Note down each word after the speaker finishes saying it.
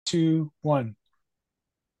Two, one.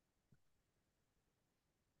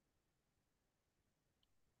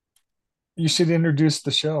 You should introduce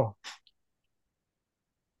the show.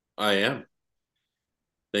 I am.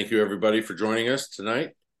 Thank you, everybody, for joining us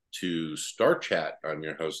tonight to Star Chat. I'm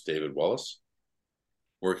your host, David Wallace,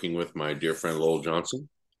 working with my dear friend Lowell Johnson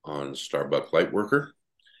on Starbuck Lightworker.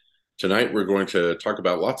 Tonight, we're going to talk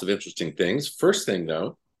about lots of interesting things. First thing,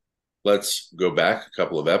 though, let's go back a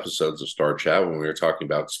couple of episodes of Star Chat when we were talking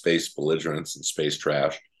about space belligerents and space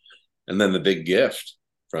trash, and then the big gift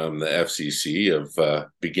from the FCC of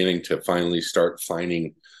beginning to finally start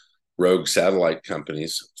finding rogue satellite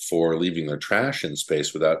companies for leaving their trash in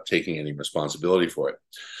space without taking any responsibility for it.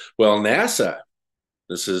 Well, NASA,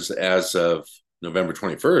 this is as of November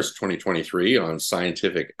 21st, 2023 on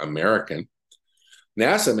Scientific American.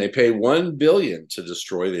 NASA may pay $1 billion to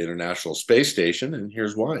destroy the International Space Station, and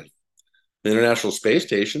here's why. The International Space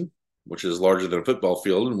Station, which is larger than a football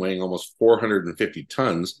field and weighing almost 450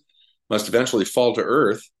 tons, must eventually fall to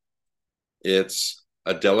Earth. It's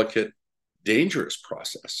a delicate, dangerous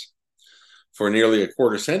process. For nearly a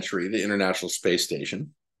quarter century, the International Space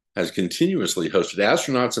Station has continuously hosted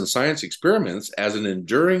astronauts and science experiments as an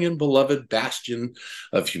enduring and beloved bastion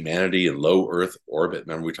of humanity in low Earth orbit.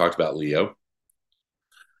 Remember, we talked about Leo?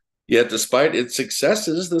 Yet, despite its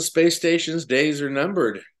successes, the space station's days are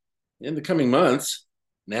numbered. In the coming months,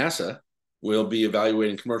 NASA will be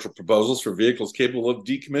evaluating commercial proposals for vehicles capable of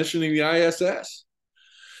decommissioning the ISS.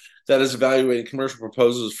 That is, evaluating commercial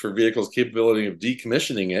proposals for vehicles' capability of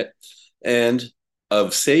decommissioning it and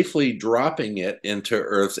of safely dropping it into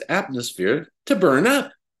Earth's atmosphere to burn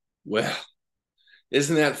up. Well,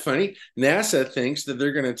 isn't that funny? NASA thinks that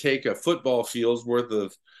they're going to take a football field's worth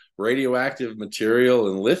of radioactive material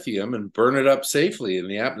and lithium and burn it up safely in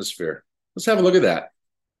the atmosphere. Let's have a look at that.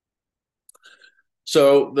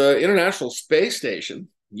 So the International Space Station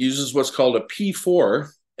uses what's called a P4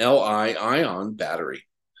 Li ion battery,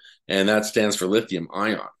 and that stands for lithium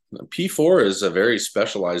ion. P4 is a very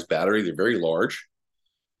specialized battery. They're very large.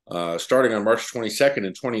 Starting on March 22nd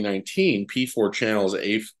in 2019, P4 channels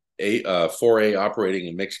 4A operating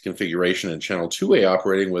in mixed configuration and channel 2A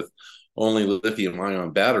operating with only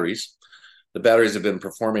lithium-ion batteries. The batteries have been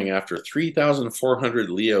performing after 3,400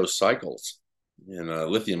 Leo cycles, and a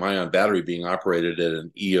lithium-ion battery being operated at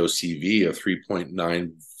an EOCV of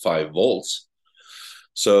 3.95 volts.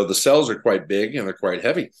 So the cells are quite big and they're quite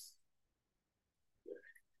heavy.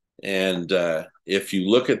 And if you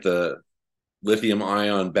look at the lithium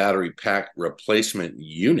ion battery pack replacement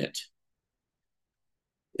unit,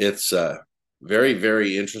 it's very,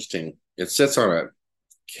 very interesting. It sits on a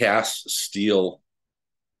cast steel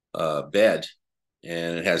bed,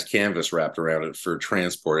 and it has canvas wrapped around it for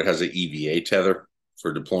transport. It has an EVA tether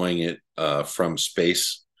for deploying it from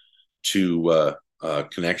space to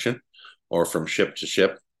connection or from ship to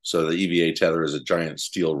ship. So the EVA tether is a giant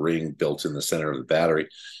steel ring built in the center of the battery,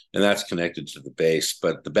 and that's connected to the base.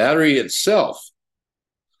 But the battery itself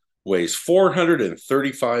weighs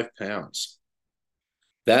 435 pounds.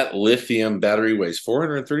 That lithium battery weighs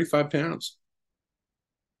 435 pounds.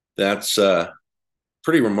 That's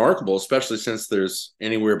pretty remarkable, especially since there's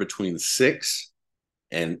anywhere between 6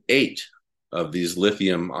 and 8 of these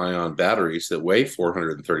lithium ion batteries that weigh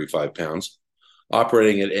 435 pounds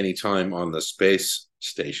operating at any time on the space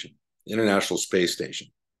station, International Space Station.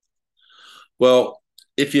 Well,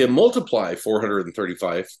 if you multiply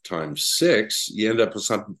 435 times 6, you end up with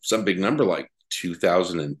some big number like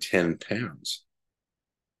 2,010 pounds.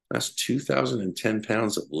 That's 2,010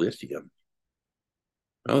 pounds of lithium.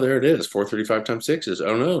 Oh, there it is. 435 times 6 is,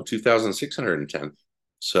 oh no, 2,610.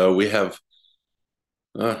 So we have,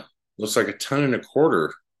 looks like a ton and a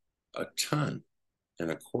quarter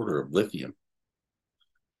of lithium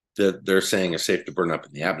that they're saying is safe to burn up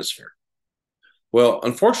in the atmosphere. Well,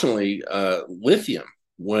 unfortunately, lithium,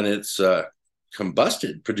 when it's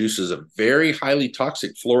combusted, produces a very highly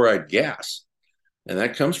toxic fluoride gas, and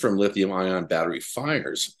that comes from lithium-ion battery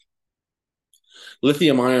fires.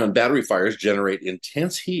 Lithium-ion battery fires generate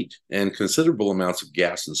intense heat and considerable amounts of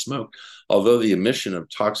gas and smoke. Although the emission of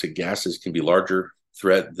toxic gases can be a larger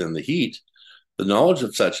threat than the heat, the knowledge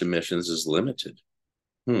of such emissions is limited.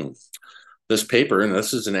 This paper, and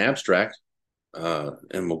this is an abstract,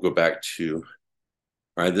 and we'll go back to,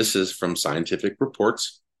 all right, this is from Scientific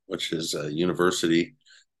Reports, which is a university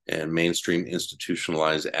and mainstream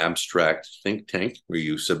institutionalized abstract think tank where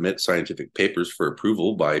you submit scientific papers for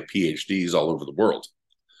approval by PhDs all over the world.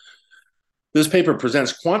 This paper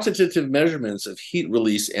presents quantitative measurements of heat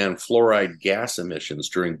release and fluoride gas emissions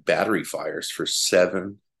during battery fires for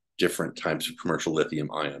 7 different types of commercial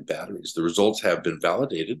lithium-ion batteries. The results have been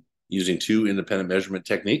validated using two independent measurement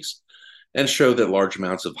techniques and showed that large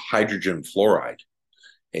amounts of hydrogen fluoride,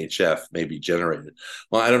 HF, may be generated.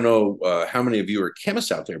 Well, I don't know how many of you are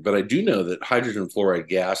chemists out there, but I do know that hydrogen fluoride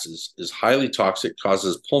gas is highly toxic,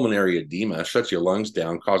 causes pulmonary edema, shuts your lungs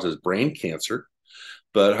down, causes brain cancer.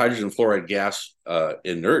 But hydrogen fluoride gas,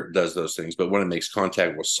 inert, does those things. But when it makes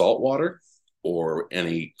contact with salt water or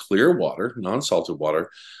any clear water, non-salted water,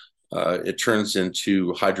 it turns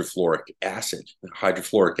into hydrofluoric acid.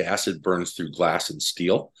 Hydrofluoric acid burns through glass and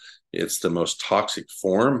steel. It's the most toxic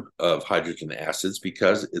form of hydrogen acids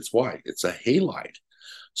because it's why? It's a halide.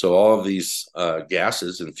 So all of these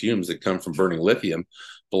gases and fumes that come from burning lithium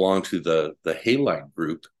belong to the halide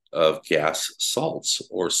group of gas salts,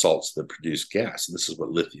 or salts that produce gas. And this is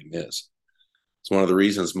what lithium is. It's one of the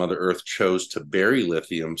reasons Mother Earth chose to bury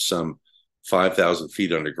lithium some 5,000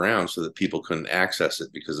 feet underground so that people couldn't access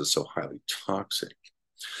it because it's so highly toxic.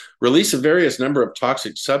 Release of various number of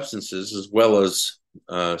toxic substances, as well as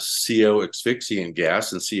CO asphyxiant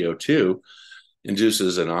gas and CO2,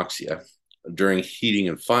 induces anoxia during heating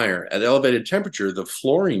and fire. At elevated temperature, the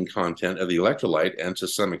fluorine content of the electrolyte, and to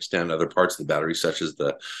some extent other parts of the battery, such as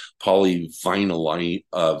the polyvinylidene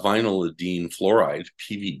fluoride,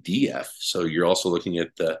 PVDF. So you're also looking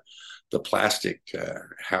at the plastic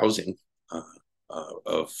housing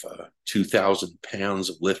of 2,000 pounds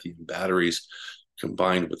of lithium batteries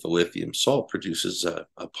combined with the lithium salt produces a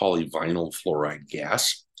polyvinyl fluoride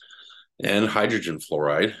gas and hydrogen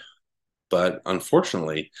fluoride. But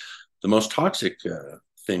unfortunately, the most toxic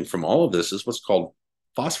thing from all of this is what's called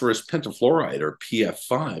phosphorus pentafluoride, or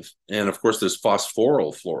PF5. And of course, there's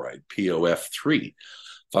phosphoryl fluoride, POF3.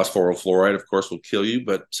 Phosphoryl fluoride, of course, will kill you,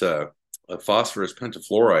 but phosphorus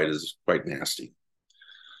pentafluoride is quite nasty.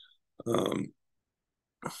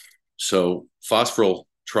 So phosphoryl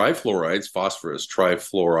trifluorides, phosphorus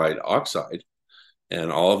trifluoride oxide,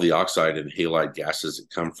 and all of the oxide and halide gases that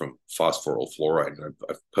come from phosphoryl fluoride.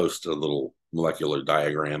 I've posted a little molecular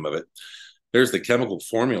diagram of it. There's the chemical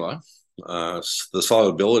formula. The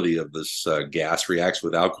solubility of this gas reacts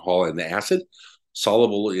with alcohol and acid,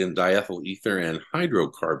 soluble in diethyl ether and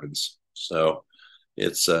hydrocarbons. So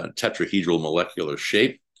it's a tetrahedral molecular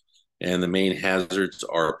shape. And the main hazards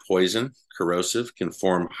are poison, corrosive, can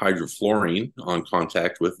form hydrofluorine on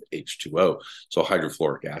contact with H2O. So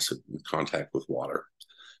hydrofluoric acid in contact with water.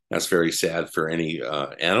 That's very sad for any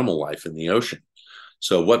animal life in the ocean.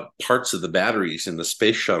 So what parts of the batteries in the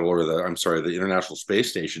space shuttle, or the International Space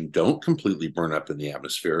Station, don't completely burn up in the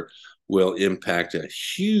atmosphere will impact a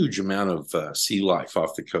huge amount of sea life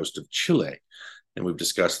off the coast of Chile. And we've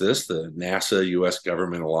discussed this. The NASA, US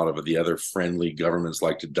government, a lot of the other friendly governments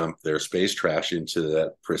like to dump their space trash into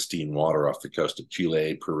that pristine water off the coast of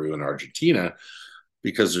Chile, Peru, and Argentina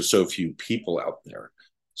because there's so few people out there.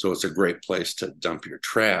 So it's a great place to dump your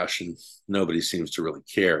trash, and nobody seems to really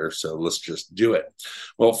care. So let's just do it.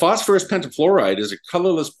 Well, phosphorus pentafluoride is a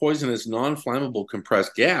colorless, poisonous, non-flammable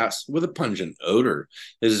compressed gas with a pungent odor.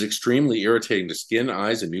 It is extremely irritating to skin,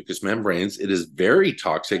 eyes, and mucous membranes. It is very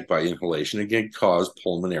toxic by inhalation and can cause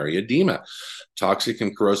pulmonary edema. Toxic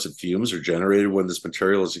and corrosive fumes are generated when this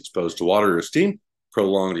material is exposed to water or steam.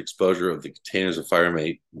 Prolonged exposure of the containers of fire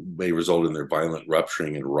may result in their violent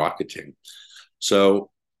rupturing and rocketing. So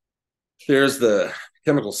there's the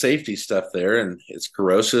chemical safety stuff there, and it's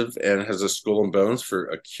corrosive and has a skull and bones for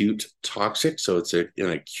acute toxic. So it's an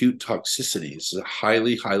acute toxicity. It's a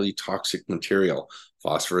highly, highly toxic material,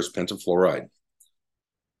 phosphorus pentafluoride.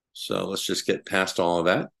 So let's just get past all of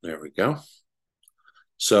that. There we go.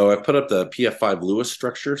 So I put up the PF5 Lewis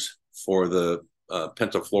structures for the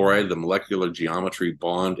pentafluoride, the molecular geometry,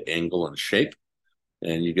 bond, angle, and shape.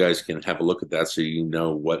 And you guys can have a look at that so you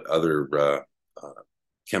know what other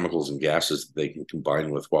chemicals and gases they can combine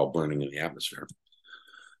with while burning in the atmosphere.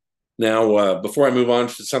 Now, before I move on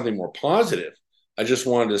to something more positive, I just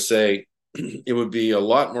wanted to say it would be a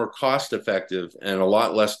lot more cost effective and a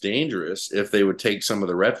lot less dangerous if they would take some of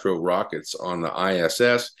the retro rockets on the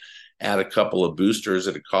ISS, add a couple of boosters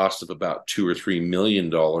at a cost of about $2 or $3 million,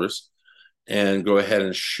 and go ahead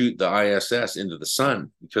and shoot the ISS into the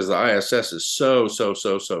sun, because the ISS is so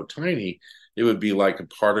tiny. It would be like a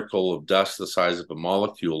particle of dust the size of a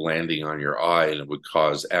molecule landing on your eye, and it would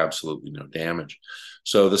cause absolutely no damage.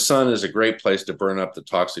 So the sun is a great place to burn up the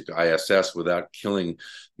toxic ISS without killing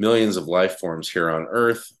millions of life forms here on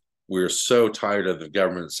Earth. We're so tired of the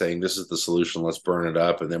government saying this is the solution, let's burn it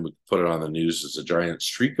up, and then we put it on the news as a giant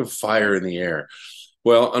streak of fire in the air.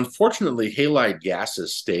 Well, unfortunately, halide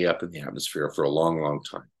gases stay up in the atmosphere for a long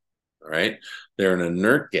time. All right. They're an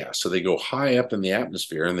inert gas. So they go high up in the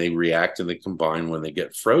atmosphere and they react and they combine when they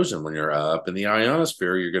get frozen. When you're up in the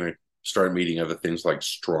ionosphere, you're going to start meeting other things like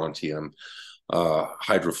strontium,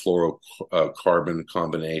 hydrofluorocarbon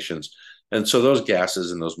combinations. And so those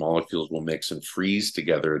gases and those molecules will mix and freeze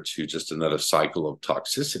together to just another cycle of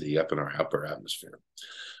toxicity up in our upper atmosphere.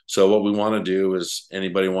 So what we want to do is,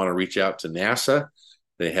 anybody want to reach out to NASA?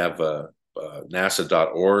 They have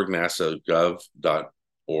nasa.org,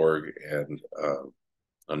 nasa.gov.org, and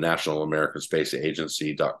a National American Space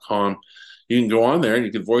Agency.com. You can go on there and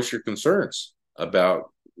you can voice your concerns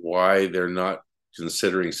about why they're not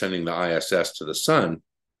considering sending the ISS to the sun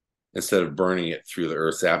instead of burning it through the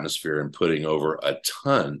Earth's atmosphere and putting over a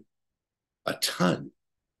ton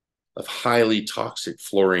of highly toxic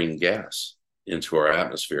fluorine gas into our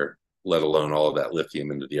atmosphere, let alone all of that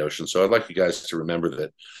lithium into the ocean. So I'd like you guys to remember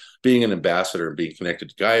that being an ambassador and being connected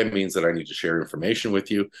to Gaia means that I need to share information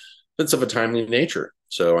with you that's of a timely nature.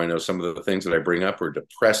 So I know some of the things that I bring up are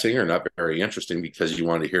depressing or not very interesting because you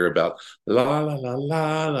want to hear about la la la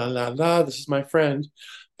la la la la. This is my friend.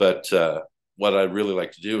 But what I'd really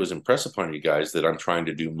like to do is impress upon you guys that I'm trying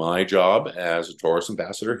to do my job as a Taurus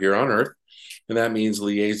ambassador here on Earth. And that means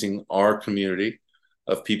liaising our community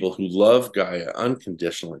of people who love Gaia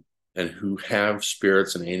unconditionally and who have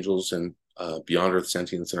spirits and angels and beyond Earth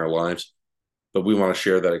sentience in our lives. But we want to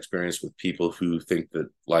share that experience with people who think that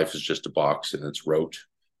life is just a box and it's rote.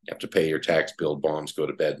 You have to pay your tax, build bombs, go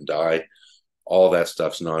to bed and die. All that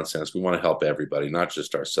stuff's nonsense. We want to help everybody, not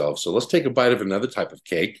just ourselves. So let's take a bite of another type of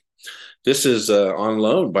cake. This is on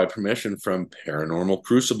loan by permission from Paranormal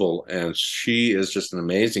Crucible, and she is just an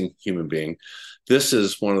amazing human being. This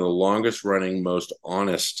is one of the longest running, most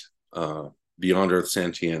honest Beyond Earth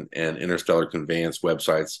Sentient and Interstellar Conveyance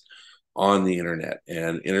websites on the internet.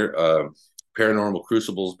 And Paranormal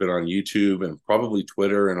Crucible has been on YouTube and probably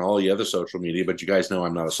Twitter and all the other social media, but you guys know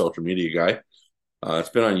I'm not a social media guy. It's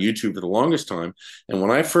been on YouTube for the longest time. And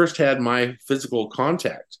when I first had my physical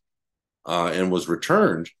contact and was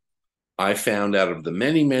returned, I found out of the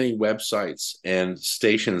many, many websites and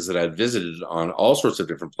stations that I'd visited on all sorts of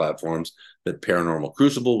different platforms that Paranormal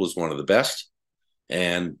Crucible was one of the best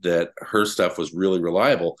and that her stuff was really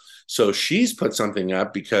reliable. So she's put something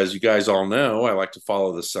up because you guys all know I like to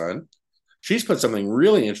follow the sun. She's put something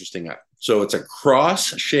really interesting up. So it's a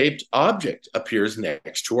cross-shaped object appears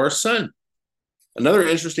next to our sun. Another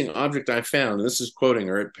interesting object I found, and this is quoting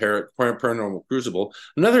her at Paranormal Crucible,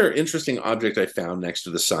 another interesting object I found next to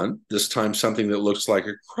the sun, this time something that looks like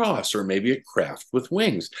a cross or maybe a craft with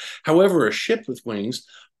wings. However, a ship with wings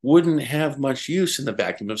wouldn't have much use in the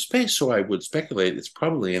vacuum of space, so I would speculate it's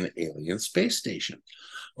probably an alien space station.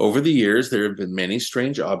 Over the years, there have been many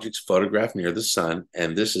strange objects photographed near the sun,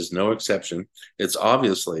 and this is no exception. It's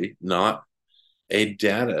obviously not a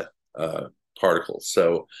data particle.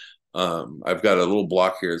 So I've got a little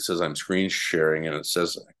block here that says I'm screen sharing, and it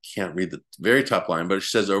says, I can't read the very top line, but it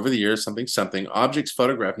says over the years, something, objects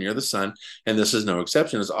photographed near the sun, and this is no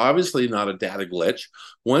exception. It's obviously not a data glitch.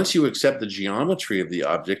 Once you accept the geometry of the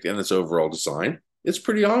object and its overall design, it's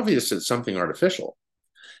pretty obvious it's something artificial.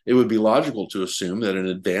 It would be logical to assume that an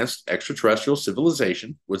advanced extraterrestrial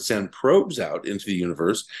civilization would send probes out into the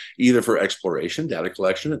universe, either for exploration, data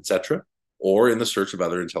collection, etc., or in the search of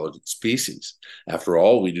other intelligent species. After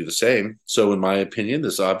all, we do the same. So in my opinion,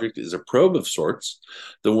 this object is a probe of sorts.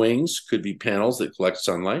 The wings could be panels that collect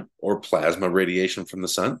sunlight or plasma radiation from the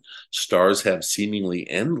sun. Stars have seemingly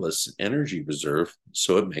endless energy reserve,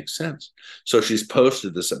 so it makes sense. So she's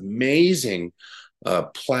posted this amazing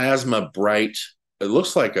plasma bright, it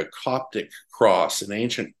looks like a Coptic cross, an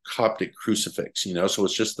ancient Coptic crucifix, so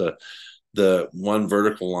it's just the one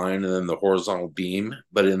vertical line and then the horizontal beam,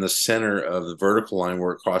 but in the center of the vertical line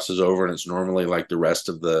where it crosses over, and it's normally like the rest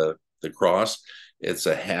of the cross, it's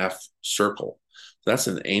a half circle. That's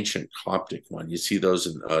an ancient Coptic one. You see those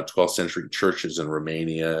in 12th century churches in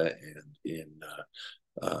Romania and in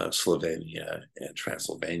Slovenia and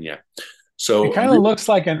Transylvania. It So kind of looks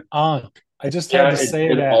like an ankh. I just had yeah, to say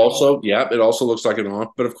it that. also, it also looks like an ankh,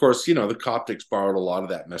 but of course, the Coptics borrowed a lot of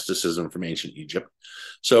that mysticism from ancient Egypt.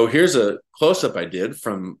 So here's a close-up I did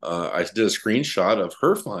from, I did a screenshot of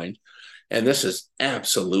her find, and this is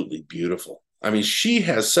absolutely beautiful. I mean, she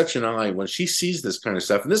has such an eye when she sees this kind of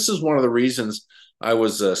stuff. And this is one of the reasons I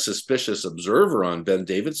was a suspicious observer on Ben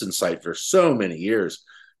Davidson's site for so many years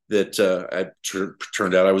that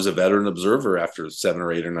turned out I was a veteran observer after 7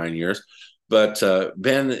 or 8 or 9 years. But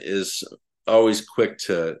Ben is always quick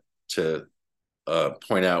to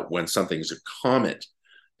point out when something's a comet.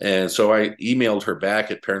 And so I emailed her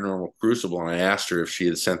back at Paranormal Crucible and I asked her if she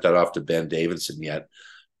had sent that off to Ben Davidson yet.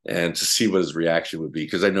 and to see what his reaction would be,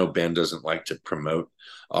 because I know Ben doesn't like to promote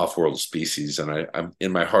off-world species, and I'm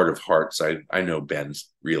in my heart of hearts, I know Ben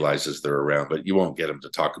realizes they're around, but you won't get him to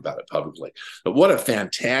talk about it publicly. But what a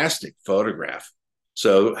fantastic photograph!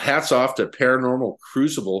 So hats off to Paranormal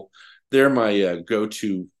Crucible. They're my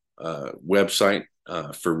go-to website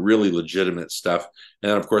for really legitimate stuff.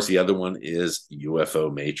 And of course, the other one is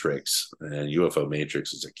UFO Matrix. And UFO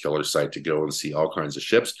Matrix is a killer site to go and see all kinds of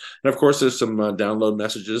ships. And of course, there's some download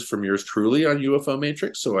messages from yours truly on UFO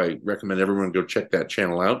Matrix. So I recommend everyone go check that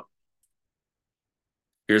channel out.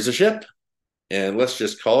 Here's a ship. And let's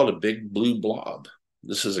just call it a big blue blob.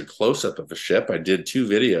 This is a close up of a ship. I did two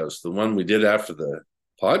videos, the one we did after the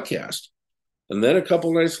podcast. And then a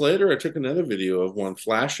couple nights later, I took another video of one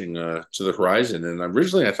flashing to the horizon. And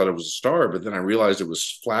originally I thought it was a star, but then I realized it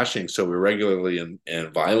was flashing so irregularly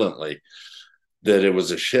and violently that it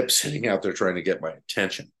was a ship sitting out there trying to get my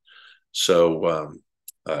attention. So,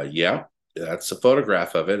 yeah, that's a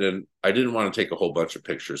photograph of it. And I didn't want to take a whole bunch of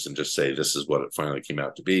pictures and just say this is what it finally came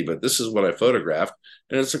out to be. But this is what I photographed.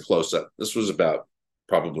 And it's a close up. This was about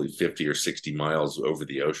probably 50 or 60 miles over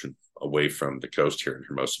the ocean away from the coast here in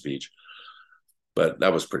Hermosa Beach. But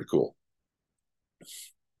that was pretty cool.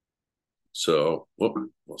 So,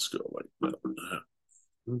 let's go like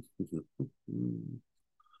that.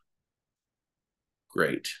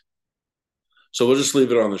 Great. So we'll just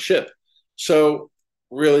leave it on the ship. So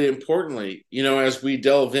really importantly, as we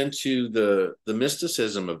delve into the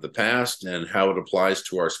mysticism of the past and how it applies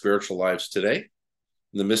to our spiritual lives today,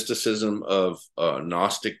 the mysticism of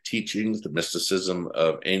Gnostic teachings, the mysticism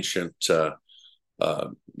of ancient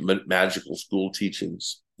magical school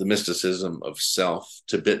teachings, the mysticism of self,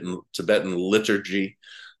 Tibetan liturgy,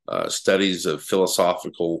 studies of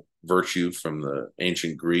philosophical virtue from the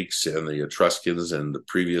ancient Greeks and the Etruscans and the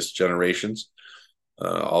previous generations,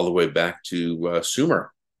 all the way back to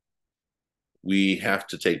Sumer. We have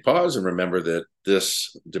to take pause and remember that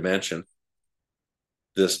this dimension,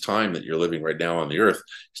 this time that you're living right now on the earth,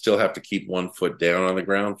 still have to keep one foot down on the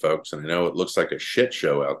ground, folks. And I know it looks like a shit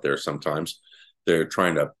show out there sometimes. They're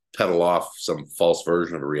trying to peddle off some false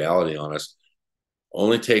version of a reality on us.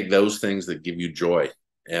 Only take those things that give you joy,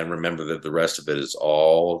 and remember that the rest of it is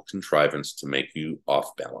all contrivance to make you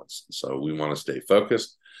off balance. So we want to stay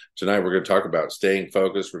focused. Tonight, we're going to talk about staying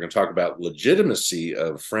focused. We're going to talk about legitimacy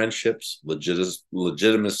of friendships,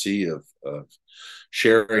 legitimacy of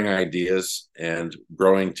sharing ideas and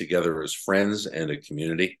growing together as friends and a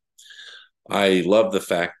community. I love the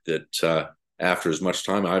fact that after as much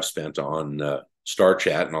time I've spent on Star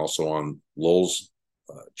Chat and also on Lowell's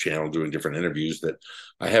channel doing different interviews, that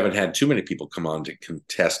I haven't had too many people come on to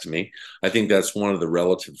contest me. I think that's one of the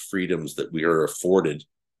relative freedoms that we are afforded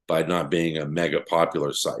by not being a mega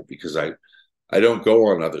popular site, because I don't go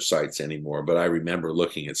on other sites anymore, but I remember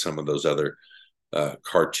looking at some of those other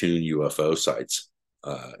cartoon UFO sites,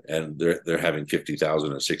 and they're having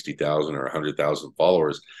 50,000 or 60,000 or 100,000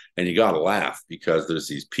 followers, and you got to laugh because there's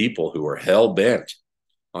these people who are hell bent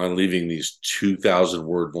on leaving these 2,000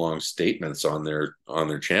 word long statements on their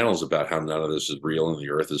channels about how none of this is real and the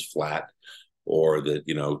earth is flat, or that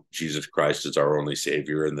Jesus Christ is our only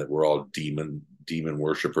savior and that we're all demon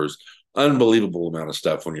worshipers. Unbelievable amount of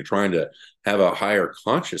stuff when you're trying to have a higher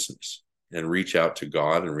consciousness and reach out to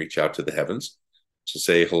God and reach out to the heavens to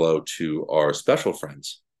say hello to our special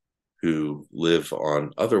friends who live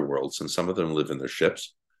on other worlds, and some of them live in their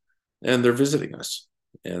ships and they're visiting us.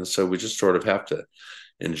 And so we just sort of have to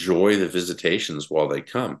enjoy the visitations while they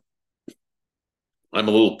come. I'm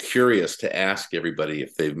a little curious to ask everybody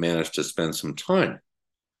if they've managed to spend some time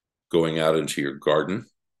going out into your garden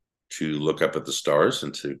to look up at the stars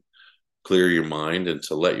and to clear your mind and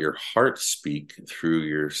to let your heart speak through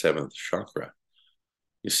your seventh chakra.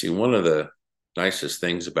 You see, one of the nicest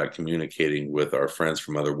things about communicating with our friends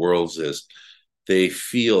from other worlds is they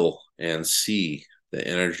feel and see the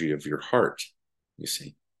energy of your heart, you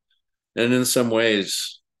see. And in some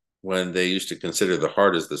ways, when they used to consider the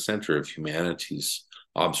heart as the center of humanity's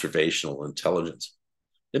observational intelligence,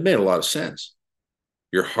 it made a lot of sense.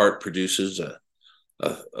 Your heart produces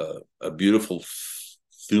a beautiful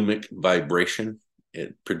thumic vibration.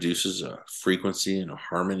 It produces a frequency and a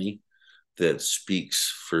harmony that speaks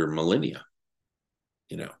for millennia.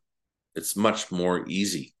 It's much more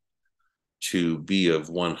easy to be of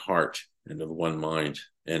one heart and of one mind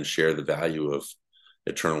and share the value of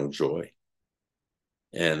eternal joy.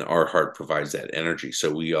 And our heart provides that energy.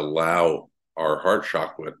 So we allow our heart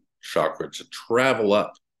chakra to travel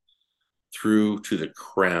up through to the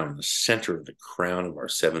crown, the center of the crown of our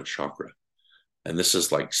seventh chakra. And this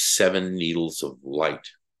is like 7 needles of light.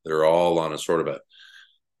 They're all on a sort of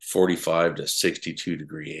 45 to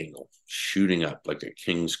 62-degree angle, shooting up like a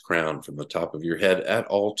king's crown from the top of your head at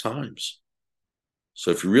all times. So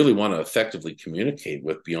if you really want to effectively communicate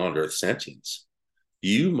with beyond earth sentience,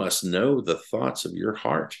 you must know the thoughts of your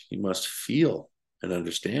heart. You must feel and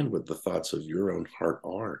understand what the thoughts of your own heart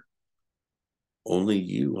are. Only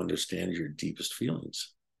you understand your deepest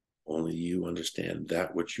feelings. Only you understand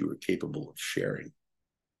that which you are capable of sharing.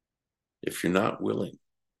 If you're not willing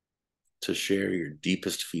to share your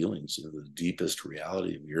deepest feelings and the deepest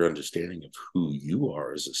reality of your understanding of who you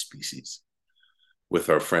are as a species with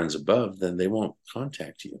our friends above, then they won't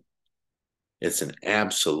contact you. It's an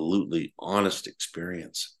absolutely honest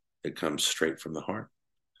experience that comes straight from the heart.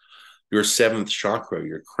 Your seventh chakra,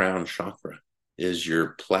 your crown chakra, is your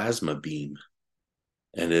plasma beam.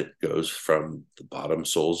 And it goes from the bottom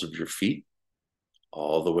soles of your feet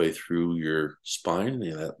all the way through your spine,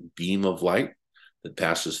 that beam of light that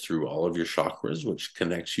passes through all of your chakras, which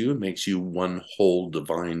connects you and makes you one whole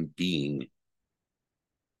divine being.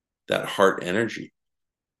 That heart energy,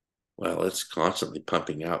 well, it's constantly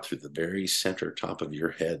pumping out through the very center top of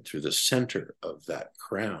your head, through the center of that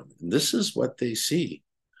crown. And this is what they see.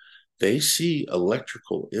 They see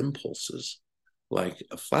electrical impulses like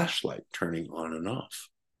a flashlight turning on and off.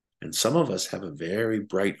 And some of us have a very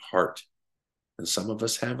bright heart, and some of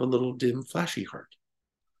us have a little dim, flashy heart.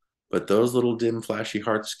 But those little dim, flashy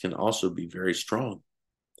hearts can also be very strong.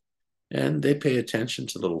 And they pay attention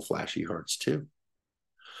to little flashy hearts too.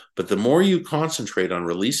 But the more you concentrate on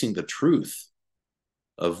releasing the truth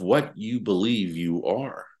of what you believe you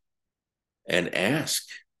are, and ask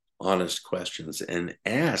honest questions and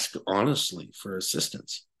ask honestly for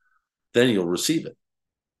assistance, then you'll receive it.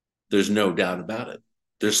 There's no doubt about it.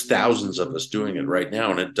 There's thousands of us doing it right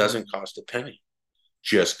now, and it doesn't cost a penny.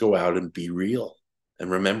 Just go out and be real.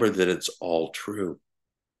 And remember that it's all true.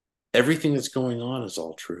 Everything that's going on is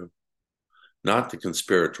all true. Not the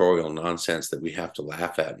conspiratorial nonsense that we have to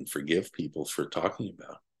laugh at and forgive people for talking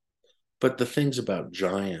about, but the things about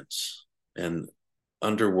giants and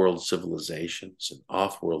underworld civilizations and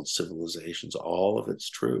off-world civilizations. All of it's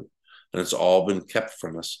true. And it's all been kept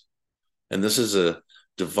from us. And this is a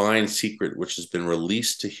divine secret which has been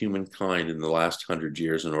released to humankind in the last 100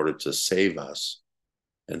 years in order to save us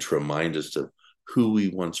and to remind us of who we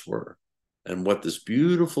once were and what this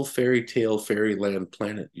beautiful fairy tale, fairyland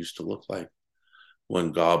planet used to look like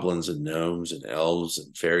when goblins and gnomes and elves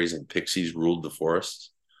and fairies and pixies ruled the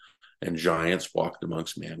forests and giants walked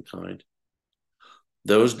amongst mankind.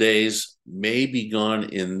 Those days may be gone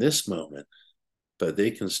in this moment, but they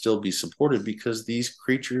can still be supported because these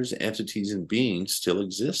creatures, entities, and beings still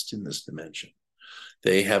exist in this dimension.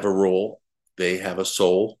 They have a role, they have a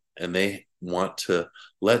soul, and they want to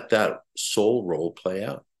let that soul role play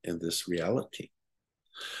out in this reality.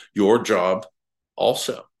 Your job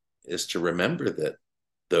also is to remember that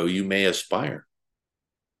though you may aspire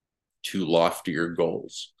to loftier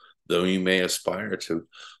goals, though you may aspire to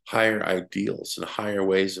higher ideals and higher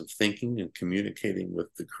ways of thinking and communicating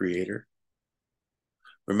with the Creator,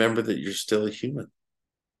 remember that you're still a human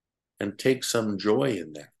and take some joy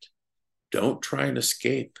in that. Don't try and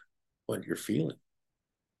escape what you're feeling.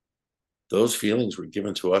 Those feelings were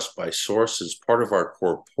given to us by Source as part of our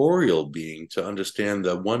corporeal being to understand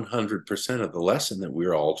the 100% of the lesson that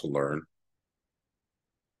we're all to learn.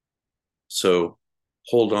 So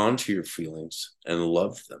hold on to your feelings and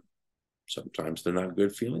love them. Sometimes they're not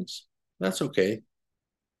good feelings. That's okay.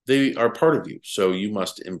 They are part of you, so you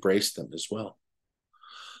must embrace them as well.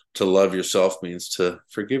 To love yourself means to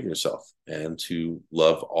forgive yourself and to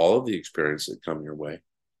love all of the experiences that come your way.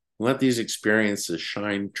 Let these experiences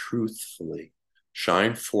shine truthfully,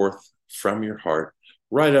 shine forth from your heart,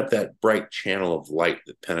 right up that bright channel of light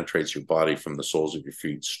that penetrates your body from the soles of your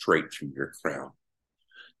feet straight through your crown.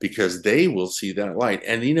 Because they will see that light.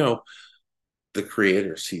 And you know, the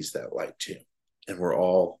Creator sees that light too. And we're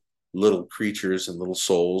all little creatures and little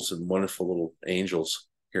souls and wonderful little angels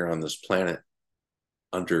here on this planet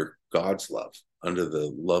under God's love, under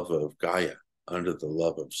the love of Gaia, under the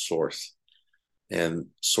love of Source. And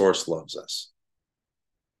Source loves us.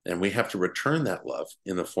 And we have to return that love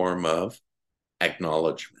in the form of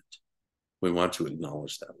acknowledgement. We want to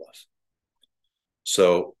acknowledge that love.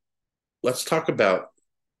 So let's talk about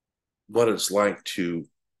what it's like to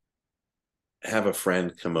have a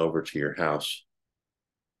friend come over to your house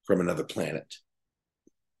from another planet.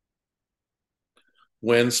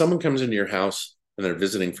 When someone comes into your house and they're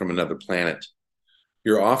visiting from another planet,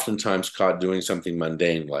 you're oftentimes caught doing something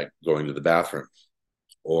mundane like going to the bathroom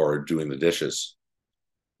or doing the dishes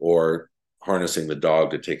or harnessing the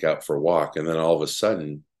dog to take out for a walk. And then all of a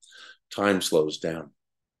sudden, time slows down.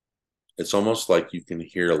 It's almost like you can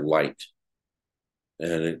hear light,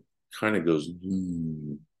 and it kind of goes,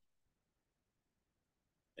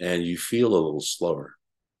 and you feel a little slower.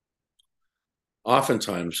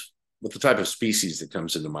 Oftentimes, with the type of species that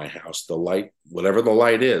comes into my house, the light, whatever the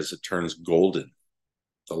light is, it turns golden.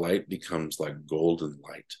 The light becomes like golden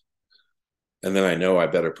light. And then I know I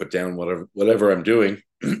better put down whatever I'm doing,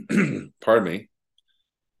 pardon me,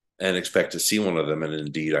 and expect to see one of them. And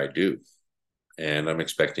indeed I do. And I'm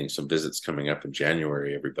expecting some visits coming up in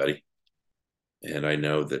January, everybody. And I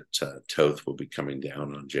know that Toth will be coming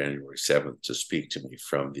down on January 7th to speak to me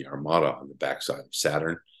from the Armada on the backside of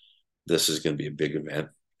Saturn. This is going to be a big event.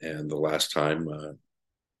 And the last time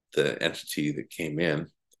the entity that came in,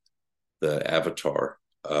 the avatar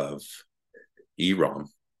of EROM,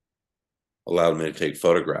 allowed me to take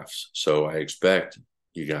photographs. So I expect,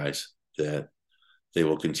 you guys, that they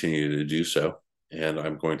will continue to do so. And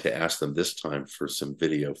I'm going to ask them this time for some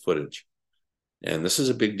video footage. And this is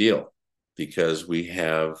a big deal because we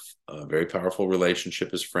have a very powerful relationship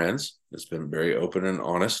as friends. It's been very open and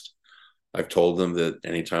honest. I've told them that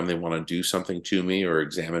anytime they want to do something to me or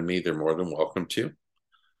examine me, they're more than welcome to.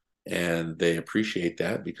 And they appreciate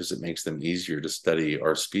that because it makes them easier to study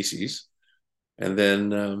our species. And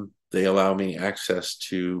then they allow me access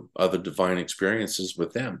to other divine experiences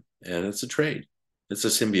with them. And it's a trade. It's a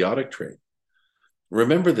symbiotic trade.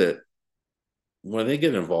 Remember that when they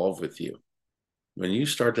get involved with you, when you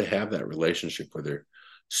start to have that relationship where they're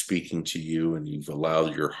speaking to you and you've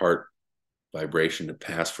allowed your heart vibration to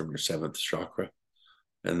pass from your seventh chakra,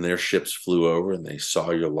 and their ships flew over and they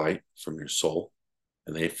saw your light from your soul,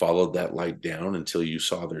 and they followed that light down until you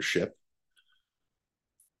saw their ship.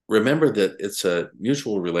 Remember that it's a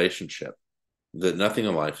mutual relationship, that nothing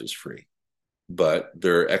in life is free, but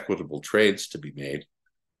there are equitable trades to be made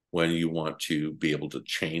when you want to be able to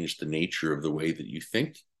change the nature of the way that you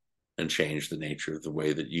think and change the nature of the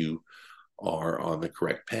way that you are on the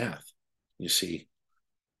correct path. You see,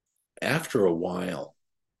 after a while,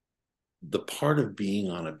 the part of being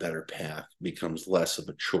on a better path becomes less of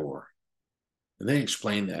a chore. And they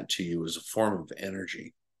explain that to you as a form of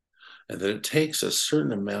energy, and that it takes a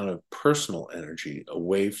certain amount of personal energy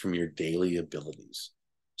away from your daily abilities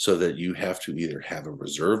so that you have to either have a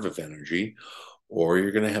reserve of energy or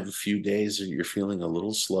you're going to have a few days that you're feeling a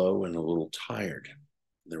little slow and a little tired.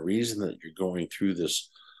 The reason that you're going through this,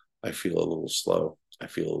 I feel a little slow, I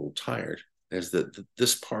feel a little tired, is that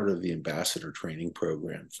this part of the ambassador training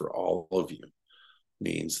program for all of you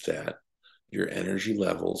means that your energy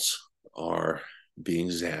levels are being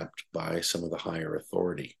zapped by some of the higher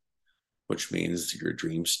authority, which means your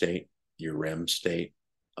dream state, your REM state,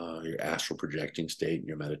 your astral projecting state,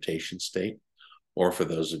 your meditation state, or for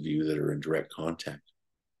those of you that are in direct contact.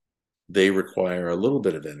 They require a little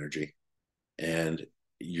bit of energy, and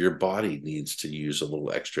your body needs to use a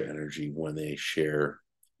little extra energy when they share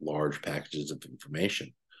large packages of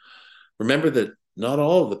information. Remember that not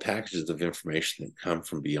all of the packages of information that come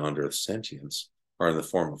from beyond Earth sentience are in the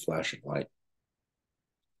form of flashing light.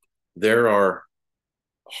 There are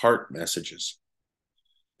heart messages.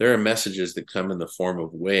 There are messages that come in the form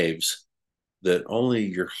of waves that only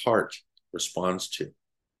your heart responds to.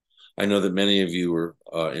 I know that many of you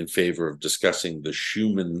are in favor of discussing the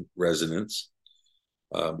Schumann resonance.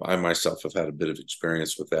 I myself have had a bit of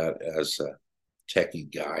experience with that as a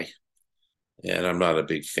techie guy, and I'm not a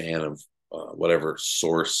big fan of whatever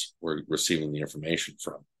source we're receiving the information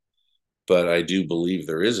from. But I do believe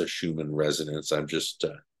there is a Schumann resonance.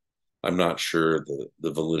 I'm not sure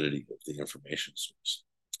the validity of the information source.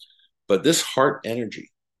 But this heart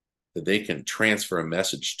energy, that they can transfer a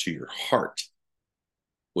message to your heart,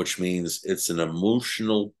 which means it's an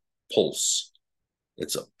emotional pulse.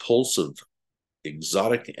 It's a pulse of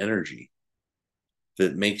exotic energy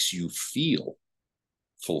that makes you feel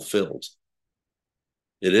fulfilled.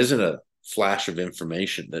 It isn't a flash of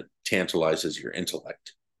information that tantalizes your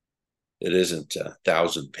intellect. It isn't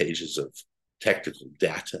 1,000 pages of technical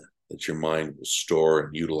data that your mind will store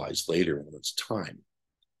and utilize later when it's time.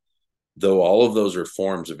 Though all of those are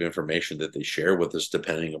forms of information that they share with us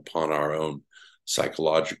depending upon our own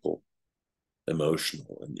psychological,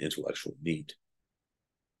 emotional, and intellectual need.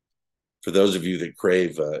 For those of you that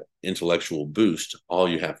crave an intellectual boost, all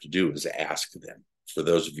you have to do is ask them. For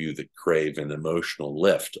those of you that crave an emotional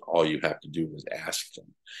lift, all you have to do is ask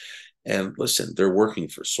them. And listen, they're working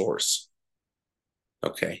for Source.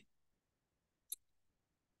 Okay?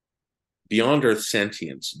 Beyond Earth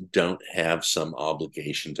sentience don't have some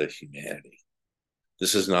obligation to humanity.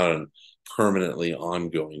 This is not a permanently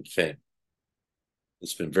ongoing thing.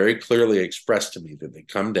 It's been very clearly expressed to me that they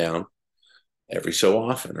come down every so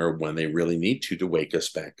often, or when they really need to wake us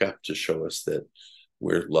back up, to show us that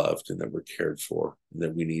we're loved and that we're cared for, and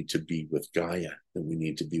that we need to be with Gaia, that we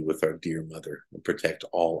need to be with our dear mother and protect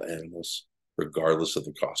all animals, regardless of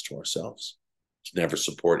the cost to ourselves, to never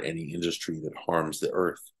support any industry that harms the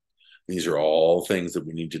earth. These are all things that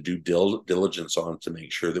we need to do diligence on to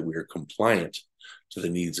make sure that we are compliant to the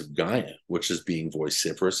needs of Gaia, which is being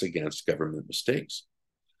vociferous against government mistakes.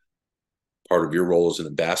 Part of your role as an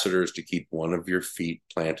ambassador is to keep one of your feet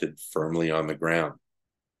planted firmly on the ground,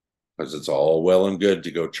 because it's all well and good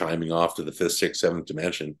to go chiming off to the fifth, sixth, seventh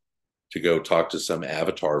dimension to go talk to some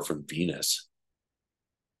avatar from Venus.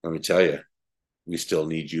 Let me tell you, we still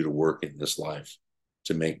need you to work in this life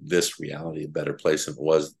to make this reality a better place than it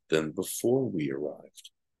was than before we arrived.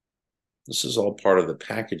 This is all part of the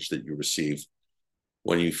package that you receive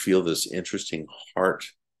when you feel this interesting heart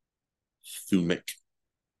thumic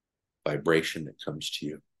vibration that comes to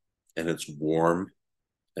you. And it's warm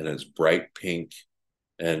and it's bright pink,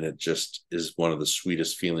 and it just is one of the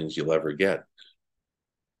sweetest feelings you'll ever get.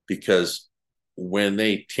 Because when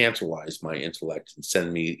they tantalize my intellect and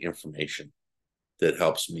send me information that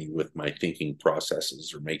helps me with my thinking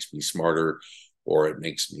processes, or makes me smarter, or it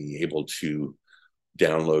makes me able to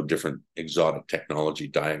download different exotic technology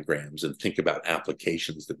diagrams and think about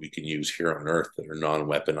applications that we can use here on Earth that are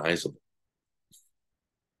non-weaponizable.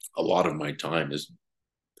 A lot of my time is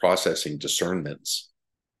processing discernments,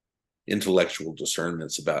 intellectual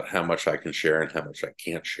discernments about how much I can share and how much I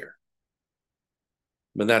can't share.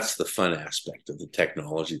 But that's the fun aspect of the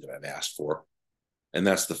technology that I've asked for. And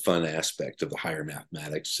that's the fun aspect of the higher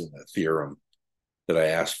mathematics and the theorem that I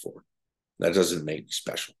asked for. That doesn't make me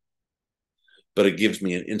special. But it gives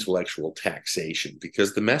me an intellectual taxation,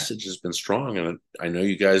 because the message has been strong. And I know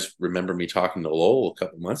you guys remember me talking to Lowell a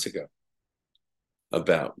couple months ago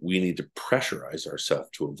about we need to pressurize ourselves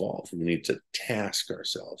to evolve. We need to task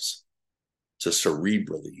ourselves to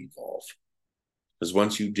cerebrally evolve. Because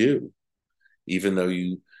once you do, even though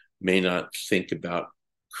you may not think about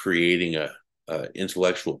creating a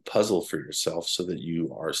intellectual puzzle for yourself so that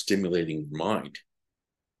you are stimulating your mind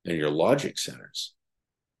and your logic centers,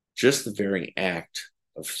 just the very act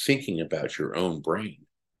of thinking about your own brain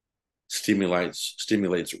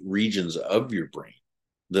stimulates regions of your brain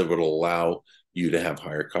that would allow you to have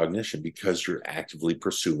higher cognition, because you're actively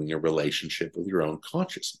pursuing a relationship with your own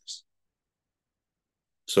consciousness.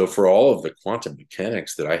 So for all of the quantum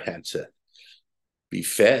mechanics that I had to be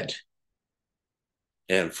fed,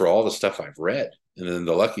 and for all the stuff I've read, and then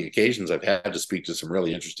the lucky occasions I've had to speak to some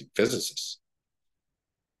really interesting physicists,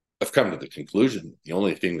 I've come to the conclusion that the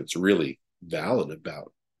only thing that's really valid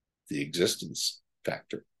about the existence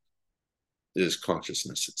factor is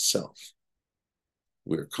consciousness itself.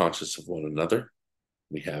 We're conscious of one another.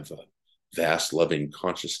 We have a vast, loving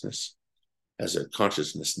consciousness as a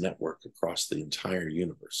consciousness network across the entire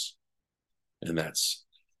universe. And that's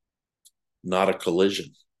not a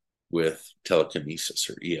collision with telekinesis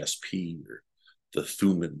or ESP or the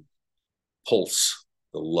Thuman pulse,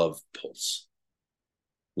 the love pulse.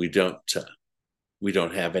 We don't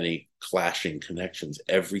have any clashing connections.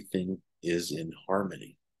 Everything is in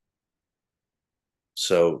harmony.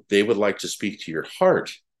 So they would like to speak to your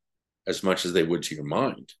heart as much as they would to your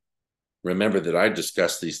mind. Remember that I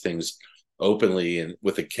discuss these things openly and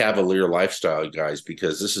with a cavalier lifestyle, guys,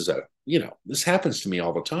 because this is this happens to me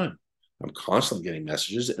all the time. I'm constantly getting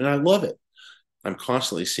messages and I love it. I'm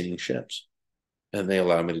constantly seeing ships, and they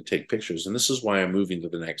allow me to take pictures. And this is why I'm moving to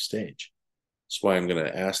the next stage. That's why I'm going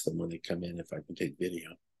to ask them when they come in if I can take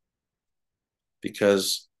video,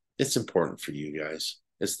 because it's important for you guys.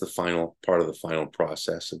 It's the final part of the final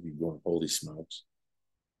process of you going, holy smokes.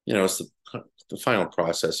 It's the final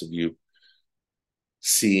process of you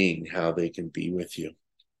seeing how they can be with you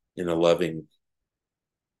in a loving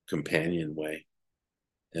companion way,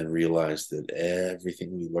 and realize that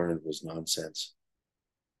everything we learned was nonsense.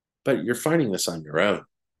 But you're finding this on your own.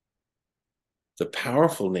 The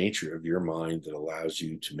powerful nature of your mind that allows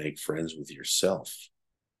you to make friends with yourself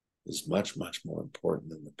is much, much more important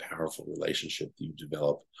than the powerful relationship that you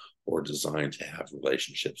develop or design to have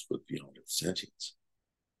relationships with beyond sentience.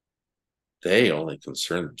 They only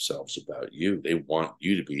concern themselves about you. They want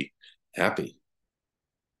you to be happy.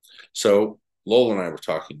 So Lowell and I were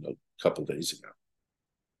talking a couple days ago,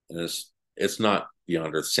 and it's not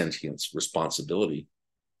beyond Earth sentience responsibility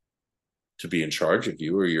to be in charge of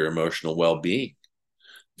you or your emotional well-being.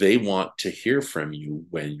 They want to hear from you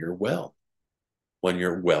when you're well on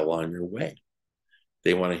your way.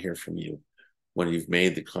 They want to hear from you when you've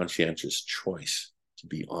made the conscientious choice to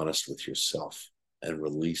be honest with yourself and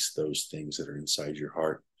release those things that are inside your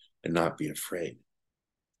heart and not be afraid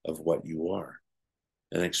of what you are.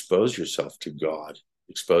 and expose yourself to God,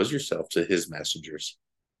 expose yourself to his messengers,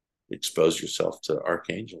 expose yourself to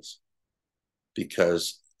archangels,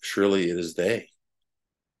 because surely it is they,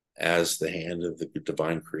 as the hand of the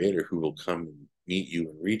divine creator, who will come and meet you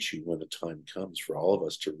and reach you when the time comes for all of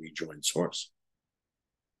us to rejoin source.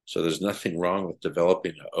 So there's nothing wrong with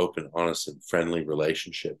developing an open, honest, and friendly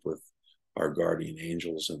relationship with our guardian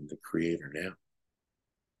angels and the creator now.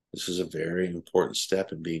 This is a very important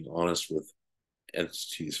step in being honest with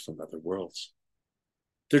entities from other worlds.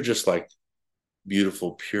 They're just like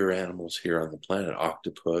beautiful, pure animals here on the planet,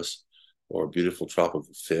 octopus, or beautiful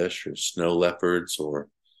tropical fish, or snow leopards, or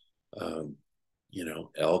um,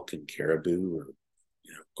 elk and caribou, or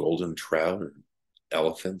golden trout, and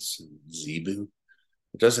elephants and zebu.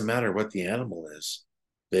 It doesn't matter what the animal is.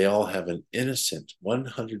 They all have an innocent,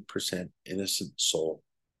 100% innocent soul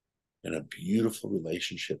and a beautiful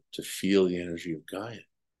relationship to feel the energy of Gaia.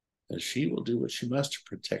 And she will do what she must to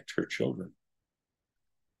protect her children.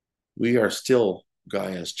 We are still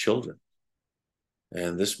Gaia's children.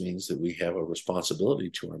 And this means that we have a responsibility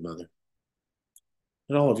to our mother.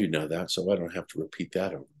 And all of you know that, so I don't have to repeat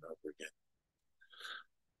that over and over again.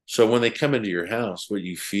 So when they come into your house, what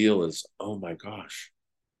you feel is, oh my gosh,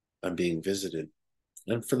 I'm being visited.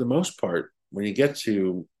 And for the most part, when you get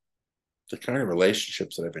to the kind of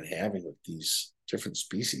relationships that I've been having with these different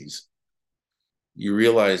species, you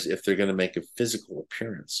realize if they're going to make a physical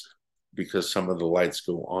appearance, because some of the lights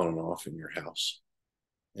go on and off in your house.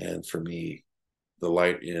 And for me, the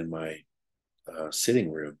light in my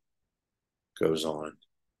sitting room goes on,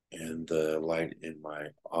 and the light in my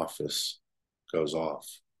office goes off.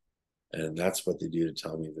 And that's what they do to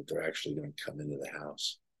tell me that they're actually going to come into the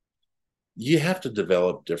house. You have to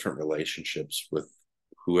develop different relationships with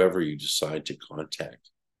whoever you decide to contact.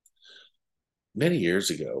 Many years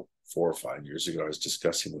ago, 4 or 5 years ago, I was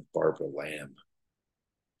discussing with Barbara Lamb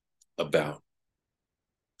about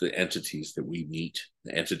the entities that we meet,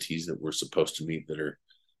 the entities that we're supposed to meet that are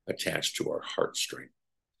attached to our heartstring.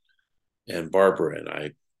 And Barbara and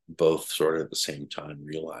I both sort of at the same time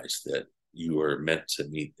realized that you are meant to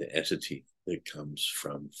meet the entity that comes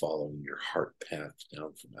from following your heart path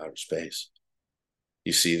down from outer space.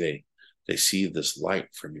 You see, they see this light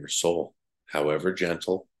from your soul, however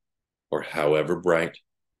gentle or however bright.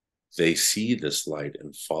 They see this light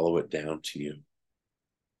and follow it down to you.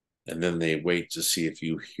 And then they wait to see if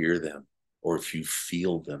you hear them, or if you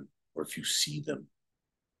feel them, or if you see them.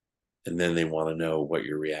 And then they want to know what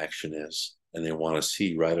your reaction is. And they want to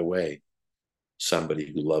see right away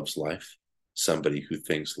somebody who loves life, somebody who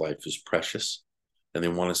thinks life is precious. And they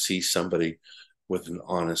want to see somebody with an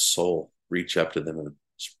honest soul. Reach up to them and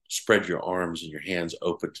spread your arms and your hands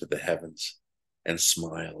open to the heavens and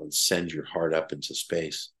smile and send your heart up into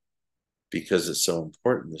space, because it's so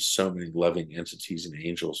important. There's so many loving entities and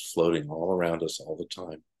angels floating all around us all the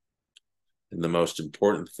time. And the most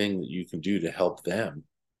important thing that you can do to help them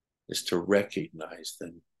is to recognize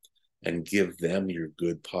them and give them your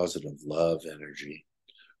good, positive love energy.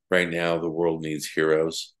 Right now, the world needs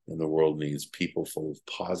heroes, and the world needs people full of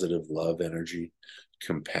positive love energy,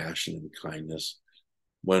 compassion, and kindness.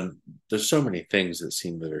 When there's so many things that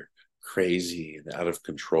seem that are crazy and out of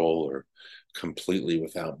control, or completely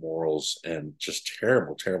without morals, and just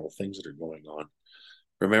terrible, terrible things that are going on,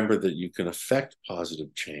 remember that you can affect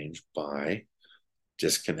positive change by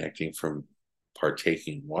disconnecting from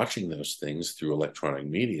partaking, watching those things through electronic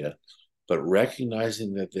media, but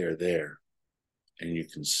recognizing that they're there. And you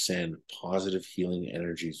can send positive healing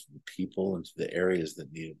energies from people into the areas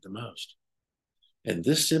that need it the most. And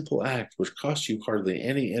this simple act, which costs you hardly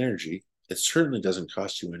any energy, it certainly doesn't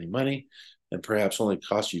cost you any money, and perhaps only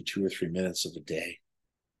costs you 2 or 3 minutes of a day.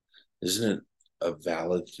 Isn't it a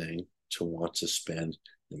valid thing to want to spend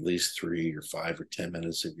at least 3 or 5 or 10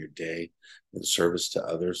 minutes of your day in service to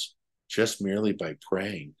others, just merely by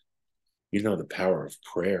praying? You know, the power of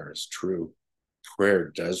prayer is true. Prayer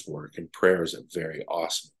does work, and prayer is a very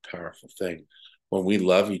awesome, powerful thing. When we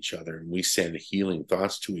love each other and we send healing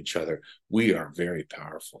thoughts to each other, we are very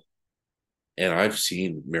powerful. And I've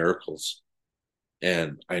seen miracles.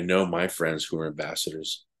 And I know my friends who are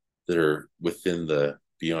ambassadors that are within the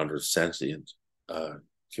Beyond Earth Sentient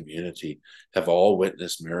community have all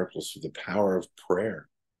witnessed miracles through the power of prayer.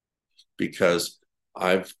 Because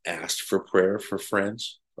I've asked for prayer for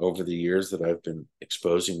friends over the years that I've been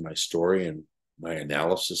exposing my story and my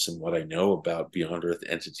analysis and what I know about Beyond Earth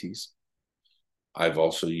entities. I've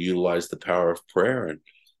also utilized the power of prayer, and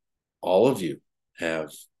all of you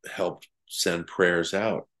have helped send prayers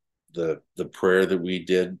out. The prayer that we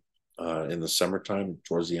did in the summertime,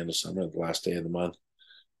 towards the end of summer, the last day of the month,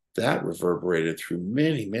 that reverberated through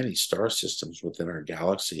many, many star systems within our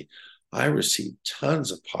galaxy. I received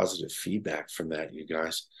tons of positive feedback from that, you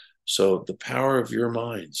guys. So the power of your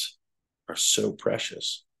minds are so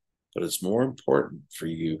precious. But it's more important for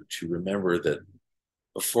you to remember that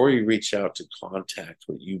before you reach out to contact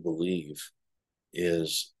what you believe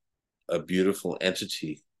is a beautiful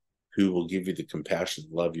entity who will give you the compassion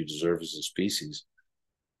and love you deserve as a species,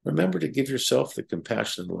 remember to give yourself the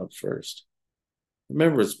compassion and love first.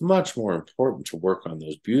 Remember, it's much more important to work on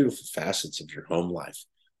those beautiful facets of your home life,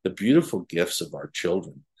 the beautiful gifts of our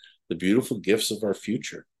children, the beautiful gifts of our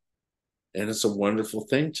future. And it's a wonderful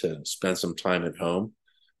thing to spend some time at home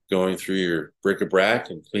going through your bric-a-brac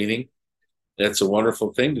and cleaning. It's a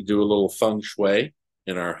wonderful thing to do a little feng shui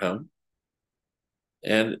in our home.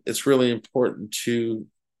 And it's really important to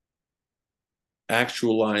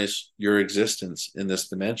actualize your existence in this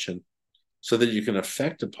dimension so that you can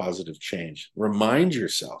affect a positive change. Remind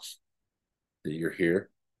yourself that you're here,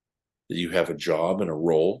 that you have a job and a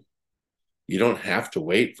role. You don't have to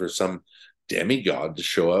wait for some demigod to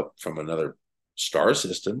show up from another star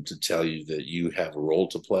system to tell you that you have a role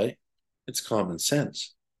to play. It's common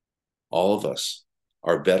sense. All of us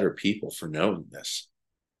are better people for knowing this.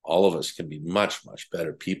 All of us can be much, much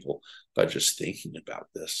better people by just thinking about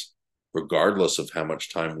this, regardless of how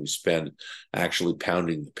much time we spend actually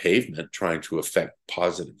pounding the pavement trying to affect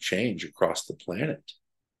positive change across the planet.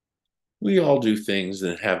 We all do things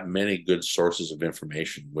that have many good sources of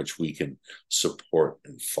information which we can support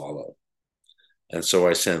and follow. And so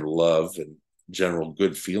I send love and general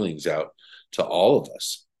good feelings out to all of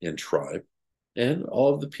us in Tribe and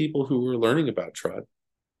all of the people who are learning about Tribe,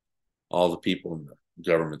 all the people in the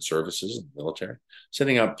government services and the military,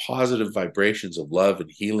 sending out positive vibrations of love and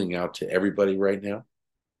healing out to everybody right now.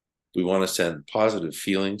 We want to send positive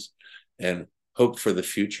feelings and hope for the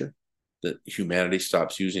future, that humanity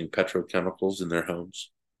stops using petrochemicals in their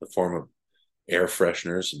homes, the form of air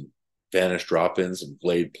fresheners and vanish drop-ins and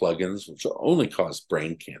Glade plugins, which will only cause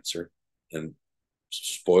brain cancer and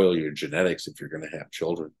spoil your genetics if you're going to have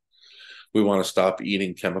children. We want to stop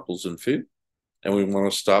eating chemicals in food, and we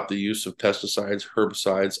want to stop the use of pesticides,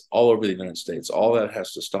 herbicides all over the United States. All that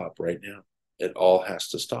has to stop right now. It all has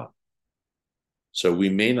to stop. So we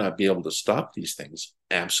may not be able to stop these things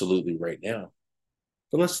absolutely right now,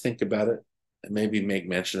 but let's think about it and maybe make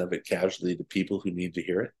mention of it casually to people who need to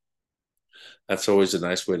hear it. That's always a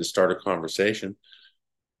nice way to start a conversation.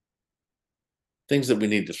 Things that we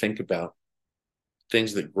need to think about,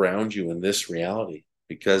 things that ground you in this reality,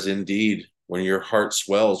 because indeed, when your heart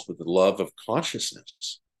swells with the love of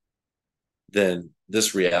consciousness, then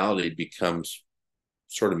this reality becomes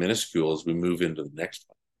sort of minuscule as we move into the next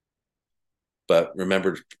one. But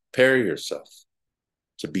remember to prepare yourself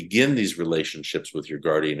to begin these relationships with your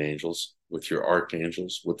guardian angels, with your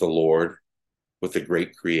archangels, with the Lord, with the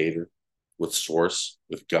great creator, with Source,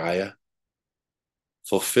 with Gaia.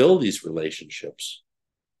 Fulfill these relationships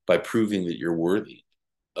by proving that you're worthy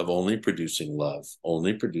of only producing love,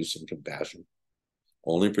 only producing compassion,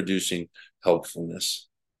 only producing helpfulness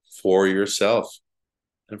for yourself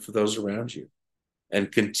and for those around you.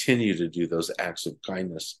 And continue to do those acts of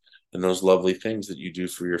kindness and those lovely things that you do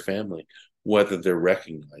for your family, whether they're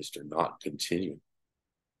recognized or not. Continue.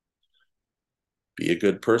 Be a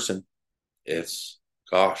good person. It's,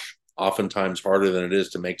 gosh, oftentimes harder than it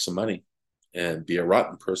is to make some money, and be a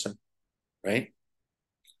rotten person, right?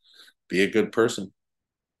 Be a good person.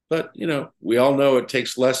 But, you know, we all know it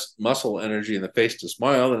takes less muscle energy in the face to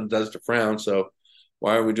smile than it does to frown. So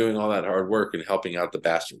why are we doing all that hard work and helping out the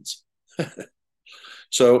bastards?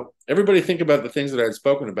 So everybody think about the things that I had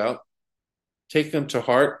spoken about. Take them to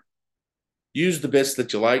heart. Use the bits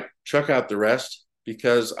that you like. Chuck out the rest,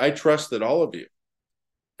 because I trust that all of you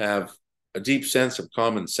have a deep sense of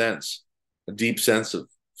common sense, a deep sense of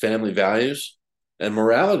family values and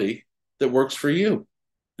morality that works for you.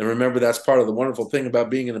 And remember, that's part of the wonderful thing about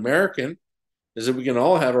being an American, is that we can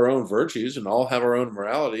all have our own virtues and all have our own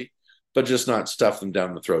morality, but just not stuff them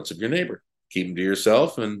down the throats of your neighbor. Keep them to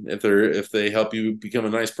yourself, and if they help you become a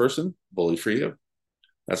nice person, bully for you.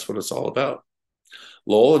 That's what it's all about.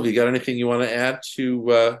 Lowell, have you got anything you want to add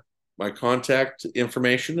to my contact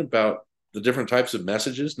information about the different types of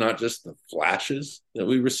messages, not just the flashes that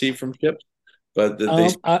we receive from ships, but that they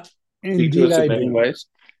speak to Indeed, us in I many do. ways?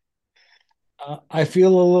 I feel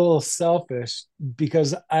a little selfish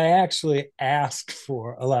because I actually asked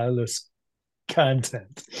for a lot of this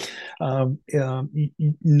content. No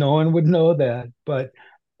one would know that, but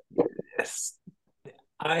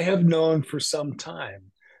I have known for some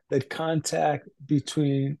time that contact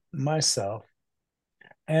between myself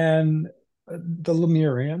and the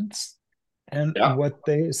Lemurians And Yeah. what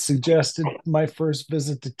they suggested my first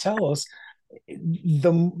visit to tell us,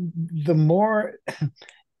 the more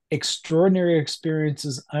extraordinary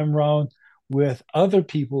experiences I'm around with other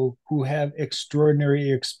people who have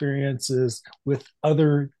extraordinary experiences with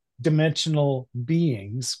other dimensional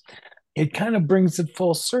beings, it kind of brings it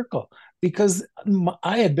full circle because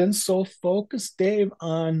I had been so focused, Dave,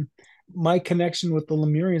 on my connection with the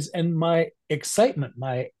Lemurians and my excitement,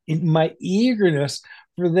 my eagerness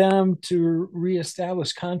for them to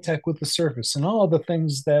reestablish contact with the surface and all the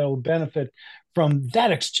things that will benefit from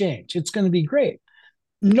that exchange. It's going to be great.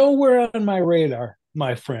 Nowhere on my radar,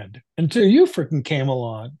 my friend, until you freaking came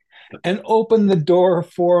along and opened the door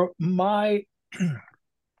for my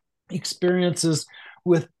experiences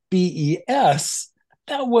with BES.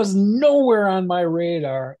 That was nowhere on my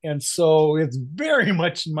radar. And so it's very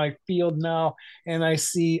much in my field now. And I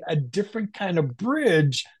see a different kind of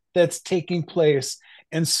bridge that's taking place.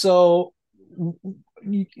 And so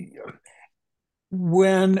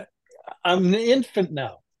when I'm an infant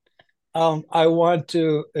now, I want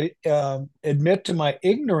to admit to my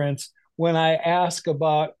ignorance when I ask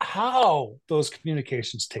about how those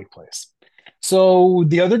communications take place. So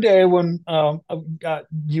the other day, when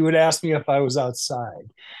you would ask me if I was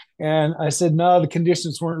outside, and I said, no, the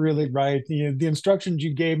conditions weren't really right. The instructions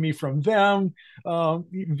you gave me from them,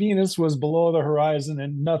 Venus was below the horizon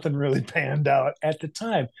and nothing really panned out at the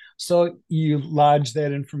time. So you lodge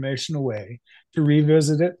that information away to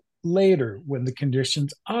revisit it later when the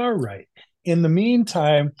conditions are right. In the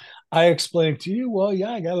meantime, I explained to you, well,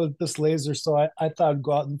 yeah, I got this laser, so I thought I'd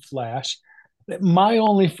go out and flash. My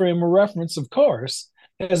only frame of reference, of course,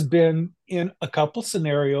 has been in a couple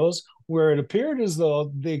scenarios where it appeared as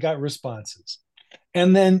though they got responses.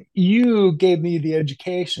 And then you gave me the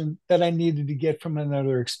education that I needed to get from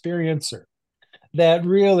another experiencer that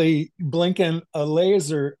really blinking a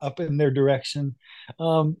laser up in their direction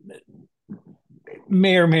um,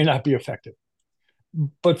 may or may not be effective.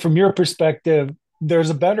 But from your perspective, there's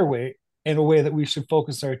a better way and a way that we should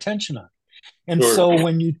focus our attention on. And Sure. so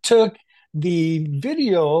when you took the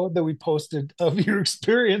video that we posted of your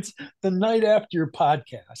experience the night after your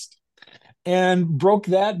podcast and broke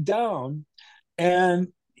that down, and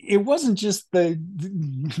it wasn't just there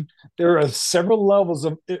are several levels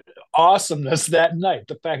of awesomeness that night,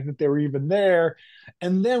 the fact that they were even there.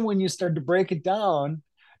 And then when you start to break it down,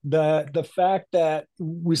 the fact that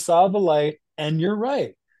we saw the light, and you're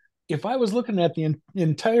right, if I was looking at the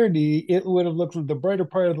entirety, it would have looked like the brighter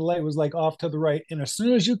part of the light was like off to the right. And as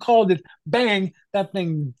soon as you called it, bang, that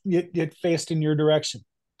thing, it faced in your direction.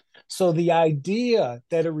 So the idea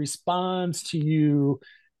that it responds to you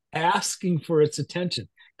asking for its attention,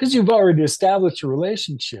 because you've already established a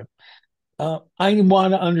relationship, I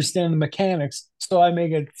want to understand the mechanics so I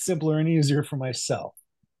make it simpler and easier for myself.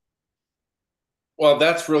 Well,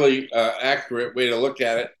 that's really accurate way to look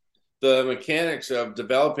at it. The mechanics of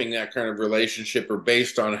developing that kind of relationship are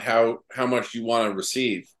based on how much you want to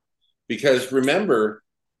receive. Because remember,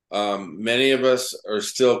 many of us are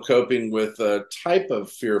still coping with a type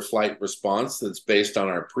of fear flight response that's based on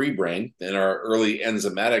our pre-brain and our early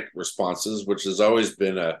enzymatic responses, which has always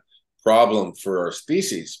been a problem for our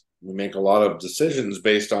species. We make a lot of decisions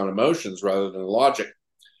based on emotions rather than logic.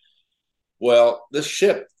 Well, this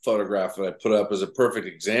ship photograph that I put up is a perfect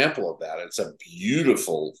example of that. It's a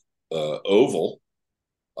beautiful oval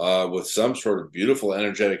with some sort of beautiful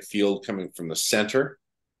energetic field coming from the center.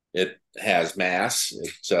 It has mass,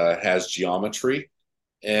 it has geometry,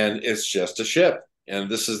 and it's just a ship. And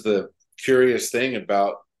this is the curious thing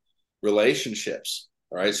about relationships.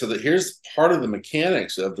 All right. So that here's part of the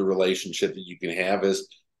mechanics of the relationship that you can have is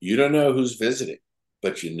you don't know who's visiting,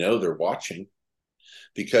 but you know they're watching.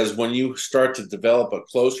 Because when you start to develop a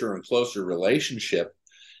closer and closer relationship,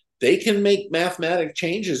 they can make mathematic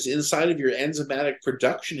changes inside of your enzymatic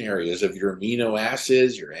production areas of your amino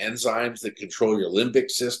acids, your enzymes that control your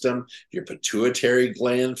limbic system, your pituitary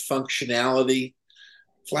gland functionality.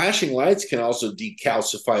 Flashing lights can also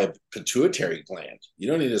decalcify a pituitary gland. You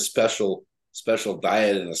don't need a special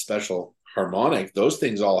diet and a special harmonic. Those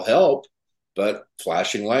things all help, but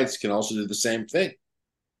flashing lights can also do the same thing.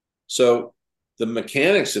 So the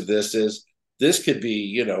mechanics of this could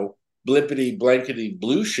be, blippity blankety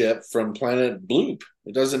blue ship from planet Bloop.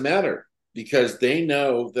 It doesn't matter because they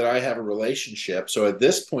know that I have a relationship. So at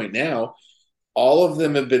this point now, all of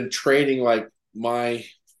them have been trading like my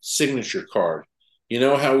signature card. You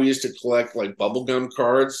know how we used to collect like bubblegum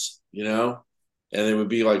cards, and they would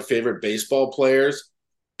be like favorite baseball players?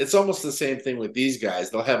 It's almost the same thing with these guys.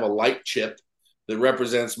 They'll have a light chip that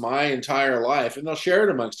represents my entire life, and they'll share it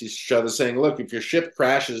amongst each other, saying, "Look, if your ship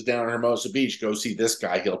crashes down in Hermosa Beach, go see this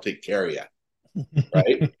guy. He'll take care of you."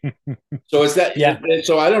 right? So it's that. Yeah.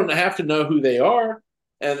 So I don't have to know who they are,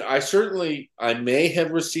 and I may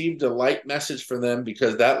have received a light message from them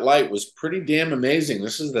because that light was pretty damn amazing.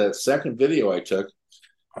 This is the second video I took,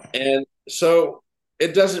 and so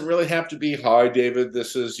it doesn't really have to be, hi, David,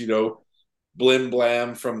 this is, Blim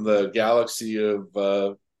Blam from the galaxy of,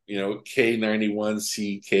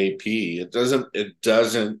 K91CKP. It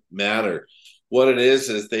doesn't matter. What it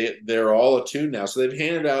is they're all attuned now. So they've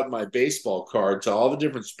handed out my baseball card to all the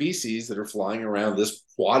different species that are flying around this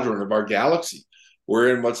quadrant of our galaxy.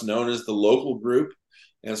 We're in what's known as the local group.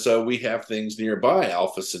 And so we have things nearby,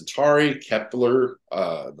 Alpha Centauri, Kepler,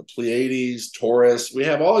 the Pleiades, Taurus. We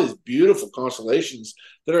have all these beautiful constellations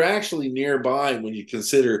that are actually nearby when you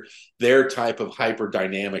consider their type of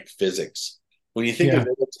hyperdynamic physics. When you think of Yeah.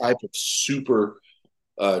 their type of super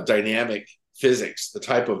dynamic physics, the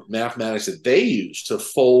type of mathematics that they use to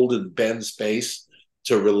fold and bend space,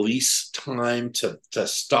 to release time, to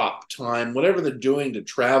stop time, whatever they're doing to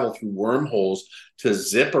travel through wormholes, to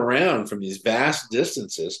zip around from these vast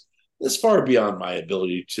distances, is far beyond my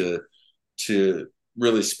ability to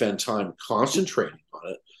really spend time concentrating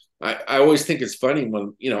on it. I always think it's funny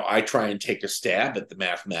when, I try and take a stab at the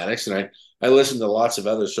mathematics, and I listen to lots of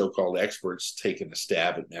other so-called experts taking a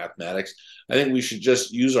stab at mathematics. I think we should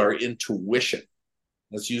just use our intuition.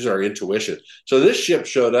 Let's use our intuition. So this ship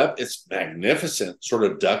showed up. It's magnificent, sort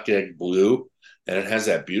of duck egg blue, and it has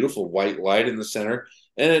that beautiful white light in the center.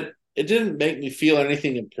 And it didn't make me feel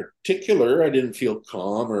anything in particular. I didn't feel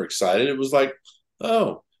calm or excited. It was like,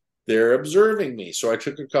 oh, they're observing me. So I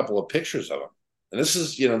took a couple of pictures of them. And this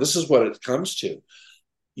is what it comes to.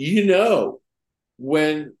 You know,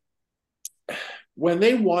 when when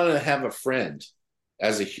they want to have a friend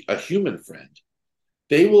as a human friend,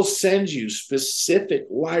 they will send you specific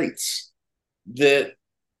lights that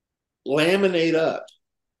laminate up.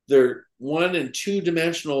 They're 1 and 2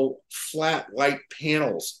 dimensional flat light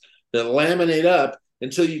panels that laminate up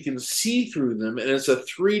until you can see through them. And it's a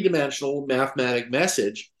 3 dimensional mathematic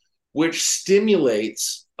message, which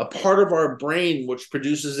stimulates a part of our brain which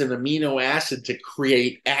produces an amino acid to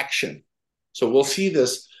create action. So we'll see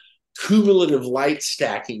this cumulative light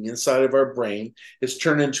stacking inside of our brain. It's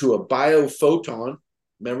turned into a biophoton.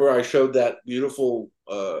 Remember, I showed that beautiful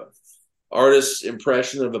artist's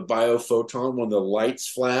impression of a biophoton when the lights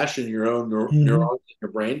flash in your own Mm-hmm. neurons in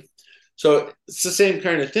your brain. So it's the same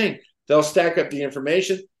kind of thing. They'll stack up the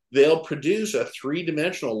information. They'll produce a 3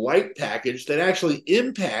 dimensional light package that actually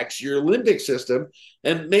impacts your limbic system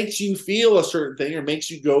and makes you feel a certain thing or makes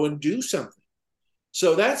you go and do something.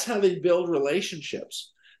 So that's how they build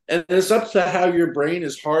relationships. And it's up to how your brain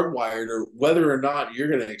is hardwired or whether or not you're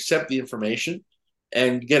going to accept the information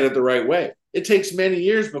and get it the right way. It takes many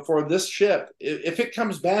years before this ship, if it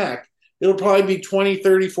comes back, it'll probably be 20,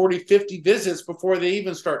 30, 40, 50 visits before they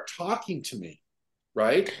even start talking to me,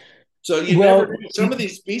 right? So you never, Well, some of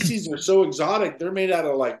these species are so exotic, they're made out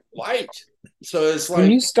of like light. So it's when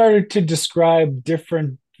like, you started to describe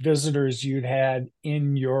different visitors you'd had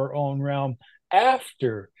in your own realm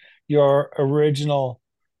after your original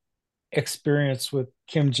experience with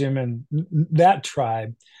Kim Jim and that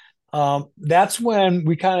tribe, that's when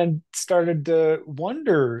we kind of started to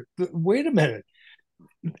wonder, wait a minute,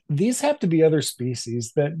 these have to be other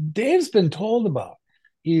species that Dave's been told about.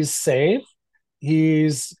 He's safe,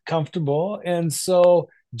 he's comfortable. And so,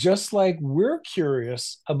 just like we're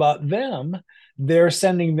curious about them, they're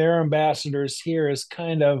sending their ambassadors here as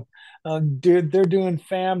kind of, they're doing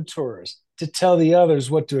fam tours to tell the others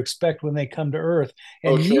what to expect when they come to Earth.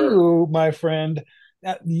 oh, And sure. you, my friend,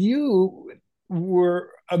 you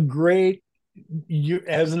were a great, you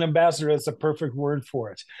as an ambassador, that's a perfect word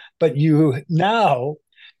for it. But you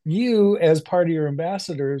as part of your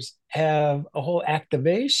ambassadors have a whole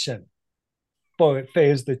activation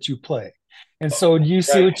phase that you play. And so you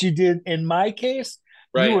see Right, what you did in my case?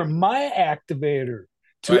 You right, were my activator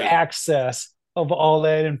to right. access of all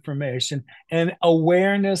that information and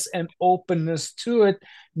awareness and openness to it.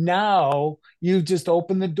 Now you've just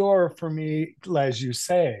opened the door for me, as you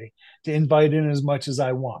say, to invite in as much as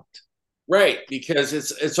I want. Right, because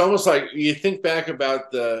it's almost like you think back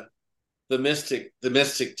about the mystic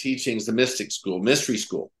teachings, the mystic school, mystery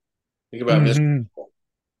school. Think about mystery Mm-hmm. school.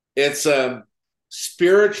 It's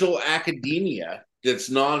spiritual academia that's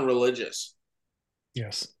non-religious.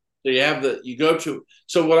 Yes. So you go to,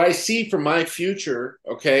 so what I see for my future,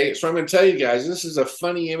 okay, so I'm going to tell you guys, this is a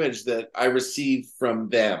funny image that I received from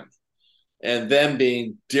them, and them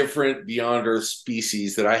being different beyond Earth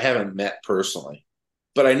species that I haven't met personally.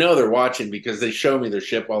 But I know they're watching because they show me their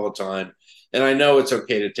ship all the time. And I know it's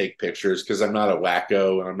okay to take pictures because I'm not a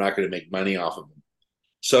wacko and I'm not going to make money off of them.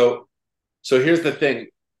 So So here's the thing.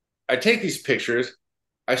 I take these pictures,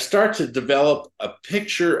 I start to develop a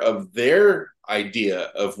picture of their idea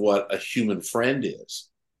of what a human friend is,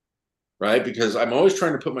 right? Because I'm always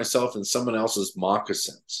trying to put myself in someone else's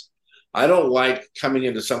moccasins. I don't like coming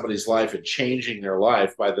into somebody's life and changing their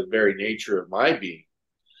life by the very nature of my being.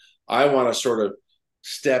 I want to sort of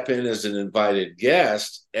step in as an invited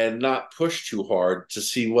guest and not push too hard to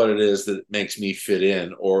see what it is that makes me fit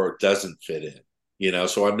in or doesn't fit in.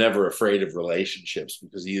 So I'm never afraid of relationships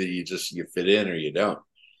because either you fit in or you don't.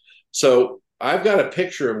 So I've got a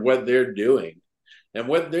picture of what they're doing. And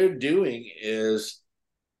what they're doing is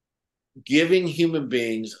giving human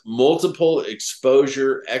beings multiple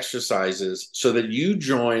exposure exercises so that you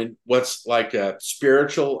join what's like a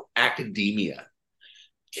spiritual academia.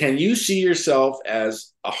 Can you see yourself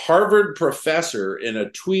as a Harvard professor in a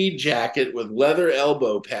tweed jacket with leather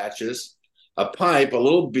elbow patches, a pipe, a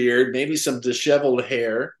little beard, maybe some disheveled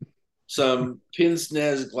hair, some pince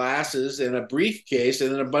nez glasses, and a briefcase,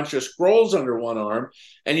 and then a bunch of scrolls under one arm,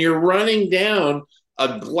 and you're running down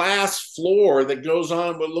a glass floor that goes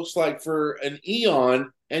on what looks like for an eon,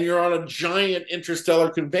 and you're on a giant interstellar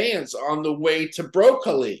conveyance on the way to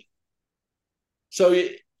Broccoli. So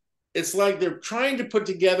it's like they're trying to put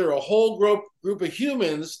together a whole group of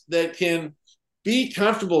humans that can be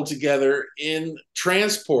comfortable together in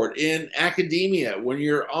transport, in academia. When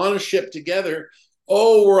you're on a ship together,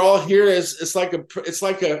 oh, we're all here as it's like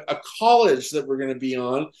a college that we're going to be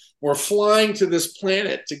on. We're flying to this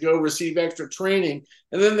planet to go receive extra training,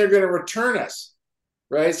 and then they're going to return us,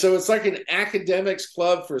 right? So it's like an academics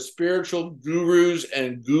club for spiritual gurus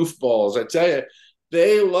and goofballs. I tell you,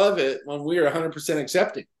 they love it when we are 100%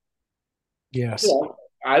 accepting. Yes.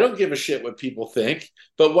 I don't give a shit what people think,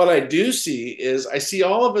 but what I do see is I see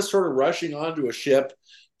all of us sort of rushing onto a ship,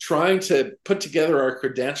 trying to put together our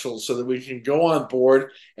credentials so that we can go on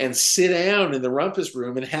board and sit down in the rumpus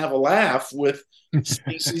room and have a laugh with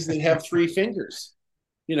species that have three fingers.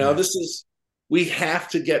 Yeah. We have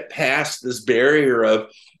to get past this barrier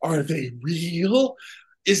of, are they real?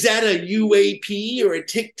 Is that a UAP or a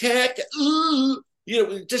Tic Tac?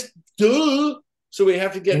 Just duh. So we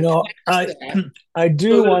have to get past I that. I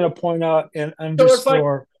do want to point out and So it's like,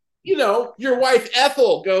 underscore. your wife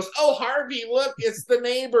Ethel goes, "Oh, Harvey, look, it's the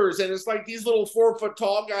neighbors," and it's like these little 4 foot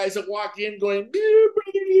tall guys that walk in going,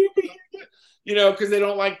 because they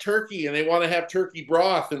don't like turkey and they want to have turkey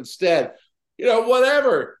broth instead,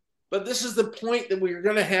 whatever. But this is the point that we're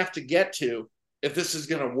going to have to get to if this is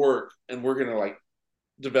going to work, and we're going to like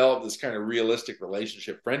develop this kind of realistic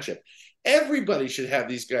relationship, friendship. Everybody should have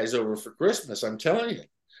these guys over for Christmas. I'm telling you,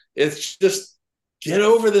 it's just get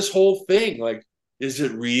over this whole thing. Like, is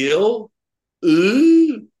it real?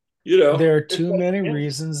 Ooh, There are it's too like, many yeah.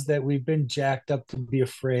 reasons that we've been jacked up to be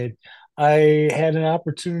afraid. I had an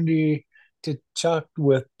opportunity to talk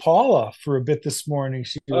with Paula for a bit this morning.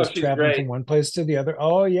 She Oh, was she's traveling great. from one place to the other.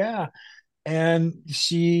 Oh, yeah. And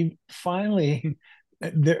she finally,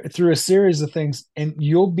 through a series of things, and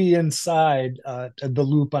you'll be inside the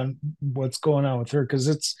loop on what's going on with her because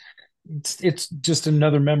it's just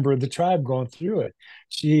another member of the tribe going through it.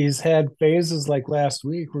 She's had phases like last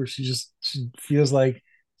week where she feels like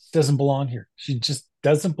she doesn't belong here. She just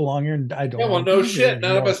doesn't belong here, and I don't Yeah, well, want to no be here shit.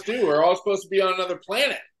 None of anymore. us do. We're all supposed to be on another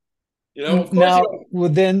planet. Of course you Now, don't. well,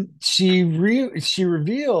 then she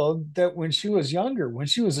revealed that when she was younger, when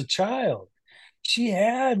she was a child, she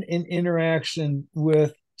had an interaction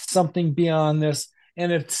with something beyond this,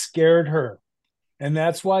 and it scared her, and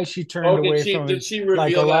that's why she turned Oh, did away she from did it, she like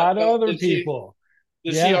a reveal that? lot of other Did she people.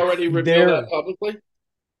 did she Yeah, already reveal that there. publicly?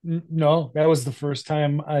 No, that was the first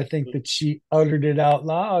time I think that she uttered it out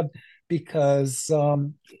loud because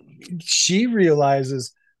she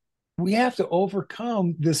realizes we have to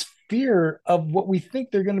overcome this fear of what we think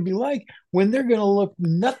they're going to be like when they're going to look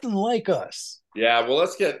nothing like us. Yeah, well,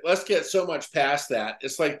 let's get so much past that.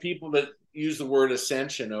 It's like people that use the word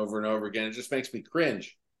ascension over and over again. It just makes me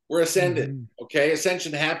cringe. We're ascended, Mm-hmm. okay?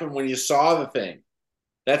 Ascension happened when you saw the thing.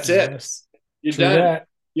 That's it. Yes, You're true done. that.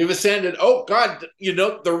 You've ascended. Oh God,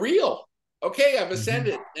 they're real. Okay, I've Mm-hmm.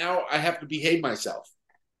 ascended. Now I have to behave myself.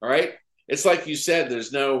 All right. It's like you said.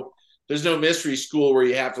 There's no mystery school where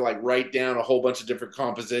you have to like write down a whole bunch of different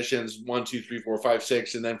compositions, 1, 2, 3, 4, 5,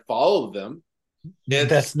 6, and then follow them. It's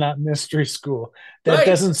That's not mystery school. That right,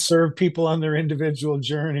 doesn't serve people on their individual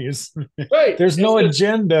journeys. right. There's It's no just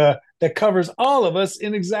agenda that covers all of us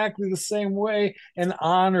in exactly the same way and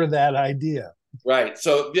honor that idea. right.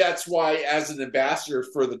 So that's why, as an ambassador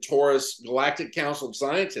for the Taurus Galactic Council of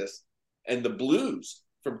Scientists and the Blues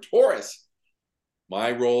from Taurus,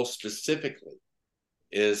 my role specifically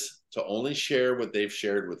is to only share what they've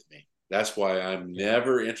shared with me. That's why I'm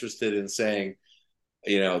never interested in saying,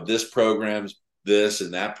 this program's this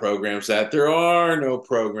and that program's that. There are no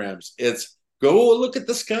programs. It's go look at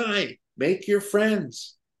the sky, make your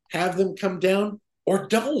friends, have them come down, or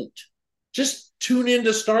don't. Just tune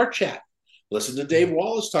into Star Chat. Listen to Dave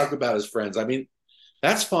Wallace talk about his friends. I mean,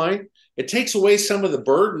 that's fine. It takes away some of the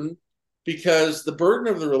burden, because the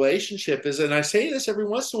burden of the relationship is, and I say this every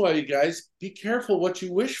once in a while, you guys, be careful what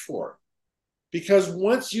you wish for. Because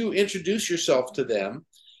once you introduce yourself to them,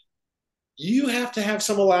 you have to have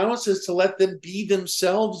some allowances to let them be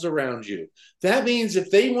themselves around you. That means if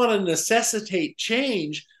they want to necessitate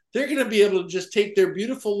change, they're going to be able to just take their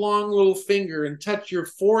beautiful long little finger and touch your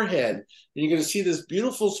forehead. And you're going to see this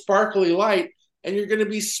beautiful sparkly light, and you're going to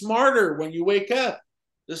be smarter when you wake up.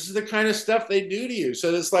 This is the kind of stuff they do to you.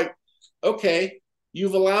 So it's like, okay,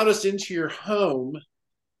 you've allowed us into your home.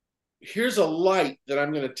 Here's a light that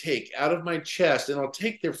I'm going to take out of my chest, and I'll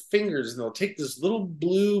take their fingers and they'll take this little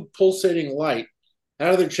blue pulsating light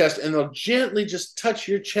out of their chest, and they'll gently just touch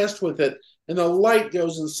your chest with it, and the light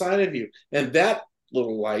goes inside of you. And that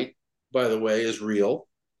little light, by the way, is real,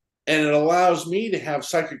 and it allows me to have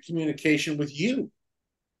psychic communication with you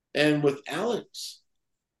and with Alex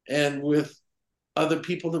and with other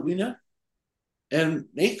people that we know and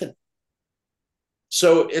Nathan.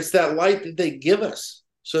 So it's that light that they give us,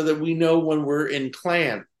 so that we know when we're in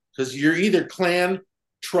clan, because you're either clan,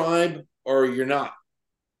 tribe, or you're not.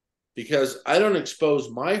 Because I don't expose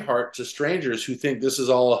my heart to strangers who think this is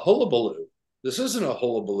all a hullabaloo. This isn't a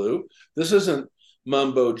hullabaloo. This isn't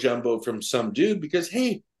mumbo jumbo from some dude, because,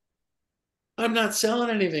 hey, I'm not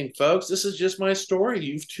selling anything, folks. This is just my story.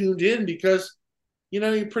 You've tuned in because,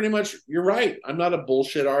 you're right. I'm not a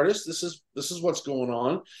bullshit artist. This is what's going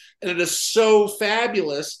on. And it is so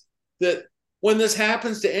fabulous that when this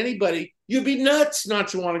happens to anybody, you'd be nuts not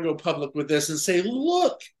to want to go public with this and say,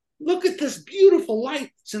 look at this beautiful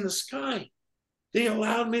light that's in the sky. They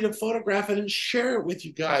allowed me to photograph it and share it with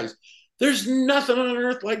you guys. There's nothing on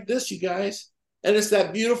earth like this, you guys. And it's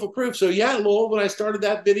that beautiful proof. So yeah, Lowell, when I started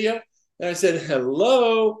that video and I said,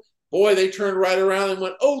 hello, boy, they turned right around and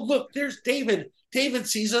went, oh, look, there's David. David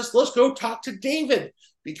sees us. Let's go talk to David,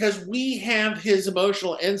 because we have his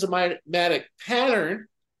emotional enzymatic pattern,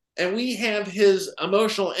 and we have his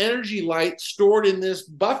emotional energy light stored in this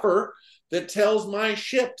buffer that tells my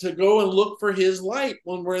ship to go and look for his light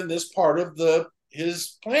when we're in this part of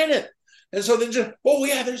his planet. And so they just, oh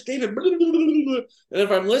yeah, there's David. And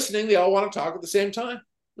if I'm listening, they all want to talk at the same time.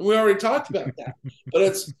 And we already talked about that.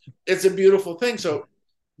 But it's a beautiful thing. So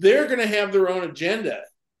they're going to have their own agenda.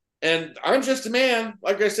 And I'm just a man.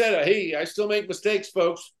 Like I said, hey, I still make mistakes,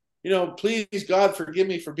 folks. Please, God, forgive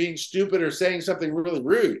me for being stupid or saying something really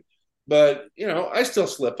rude. But, I still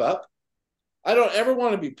slip up. I don't ever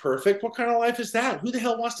want to be perfect. What kind of life is that? Who the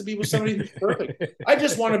hell wants to be with somebody who's perfect? I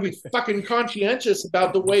just want to be fucking conscientious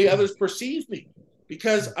about the way others perceive me,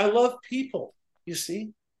 because I love people, you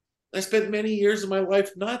see. I spent many years of my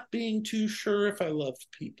life not being too sure if I loved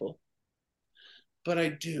people. But I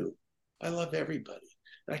do. I love everybody.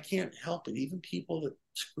 And I can't help it, even people that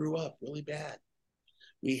screw up really bad.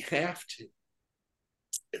 We have to.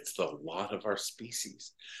 It's the lot of our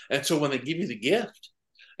species. And so when they give you the gift,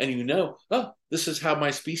 and oh, this is how my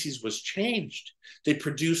species was changed. They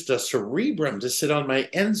produced a cerebrum to sit on my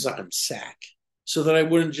enzyme sac so that I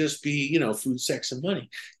wouldn't just be, food, sex, and money,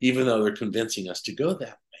 even though they're convincing us to go that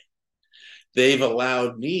way. They've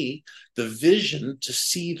allowed me the vision to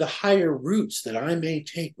see the higher roots that I may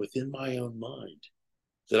take within my own mind,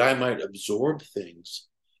 that I might absorb things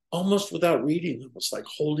almost without reading them. It's like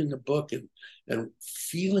holding a book and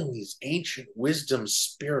feeling these ancient wisdom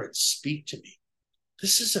spirits speak to me.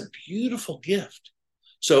 This is a beautiful gift.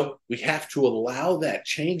 So we have to allow that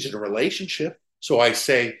change in a relationship. So I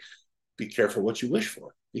say, be careful what you wish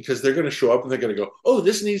for, because they're going to show up and they're going to go, oh,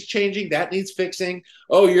 this needs changing. That needs fixing.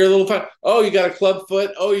 Oh, you're a little fun. Oh, you got a club foot.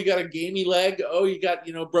 Oh, you got a gamey leg. Oh, you got,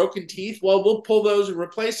 broken teeth. Well, we'll pull those and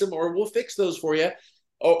replace them, or we'll fix those for you.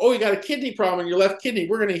 Oh, you got a kidney problem in your left kidney.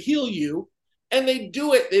 We're going to heal you. And they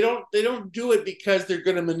do it. They don't do it because they're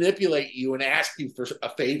going to manipulate you and ask you for a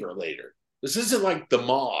favor later. This isn't like the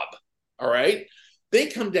mob, all right? They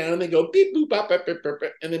come down and they go beep, boop, bop, bop, bop, bop,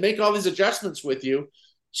 and they make all these adjustments with you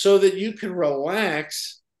so that you can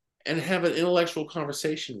relax and have an intellectual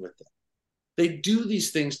conversation with them. They do these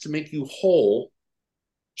things to make you whole,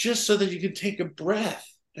 just so that you can take a breath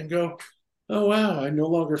and go, oh, wow, I no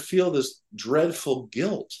longer feel this dreadful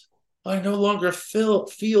guilt. I no longer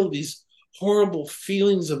feel these horrible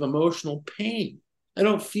feelings of emotional pain. I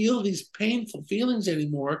don't feel these painful feelings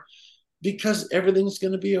anymore, because everything's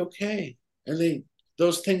going to be okay. And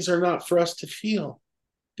those things are not for us to feel.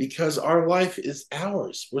 because our life is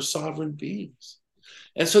ours. We're sovereign beings.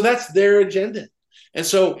 And so that's their agenda. And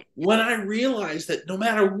so when I realize that no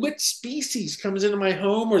matter which species comes into my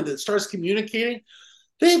home or that starts communicating,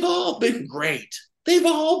 they've all been great. They've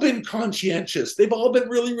all been conscientious. They've all been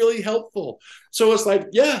really, really helpful. So it's like,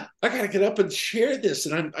 yeah, I got to get up and share this.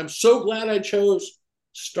 And I'm so glad I chose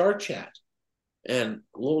Star Chat and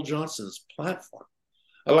Lowell Johnson's platform.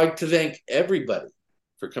 I'd like to thank everybody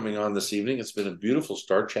for coming on this evening. It's been a beautiful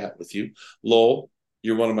Star Chat with you. Lowell,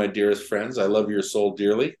 you're one of my dearest friends. I love your soul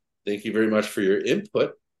dearly. Thank you very much for your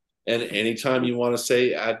input. And anytime you want to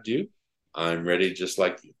say adieu, I'm ready just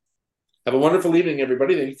like you. Have a wonderful evening,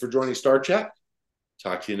 everybody. Thank you for joining Star Chat.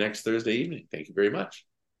 Talk to you next Thursday evening. Thank you very much.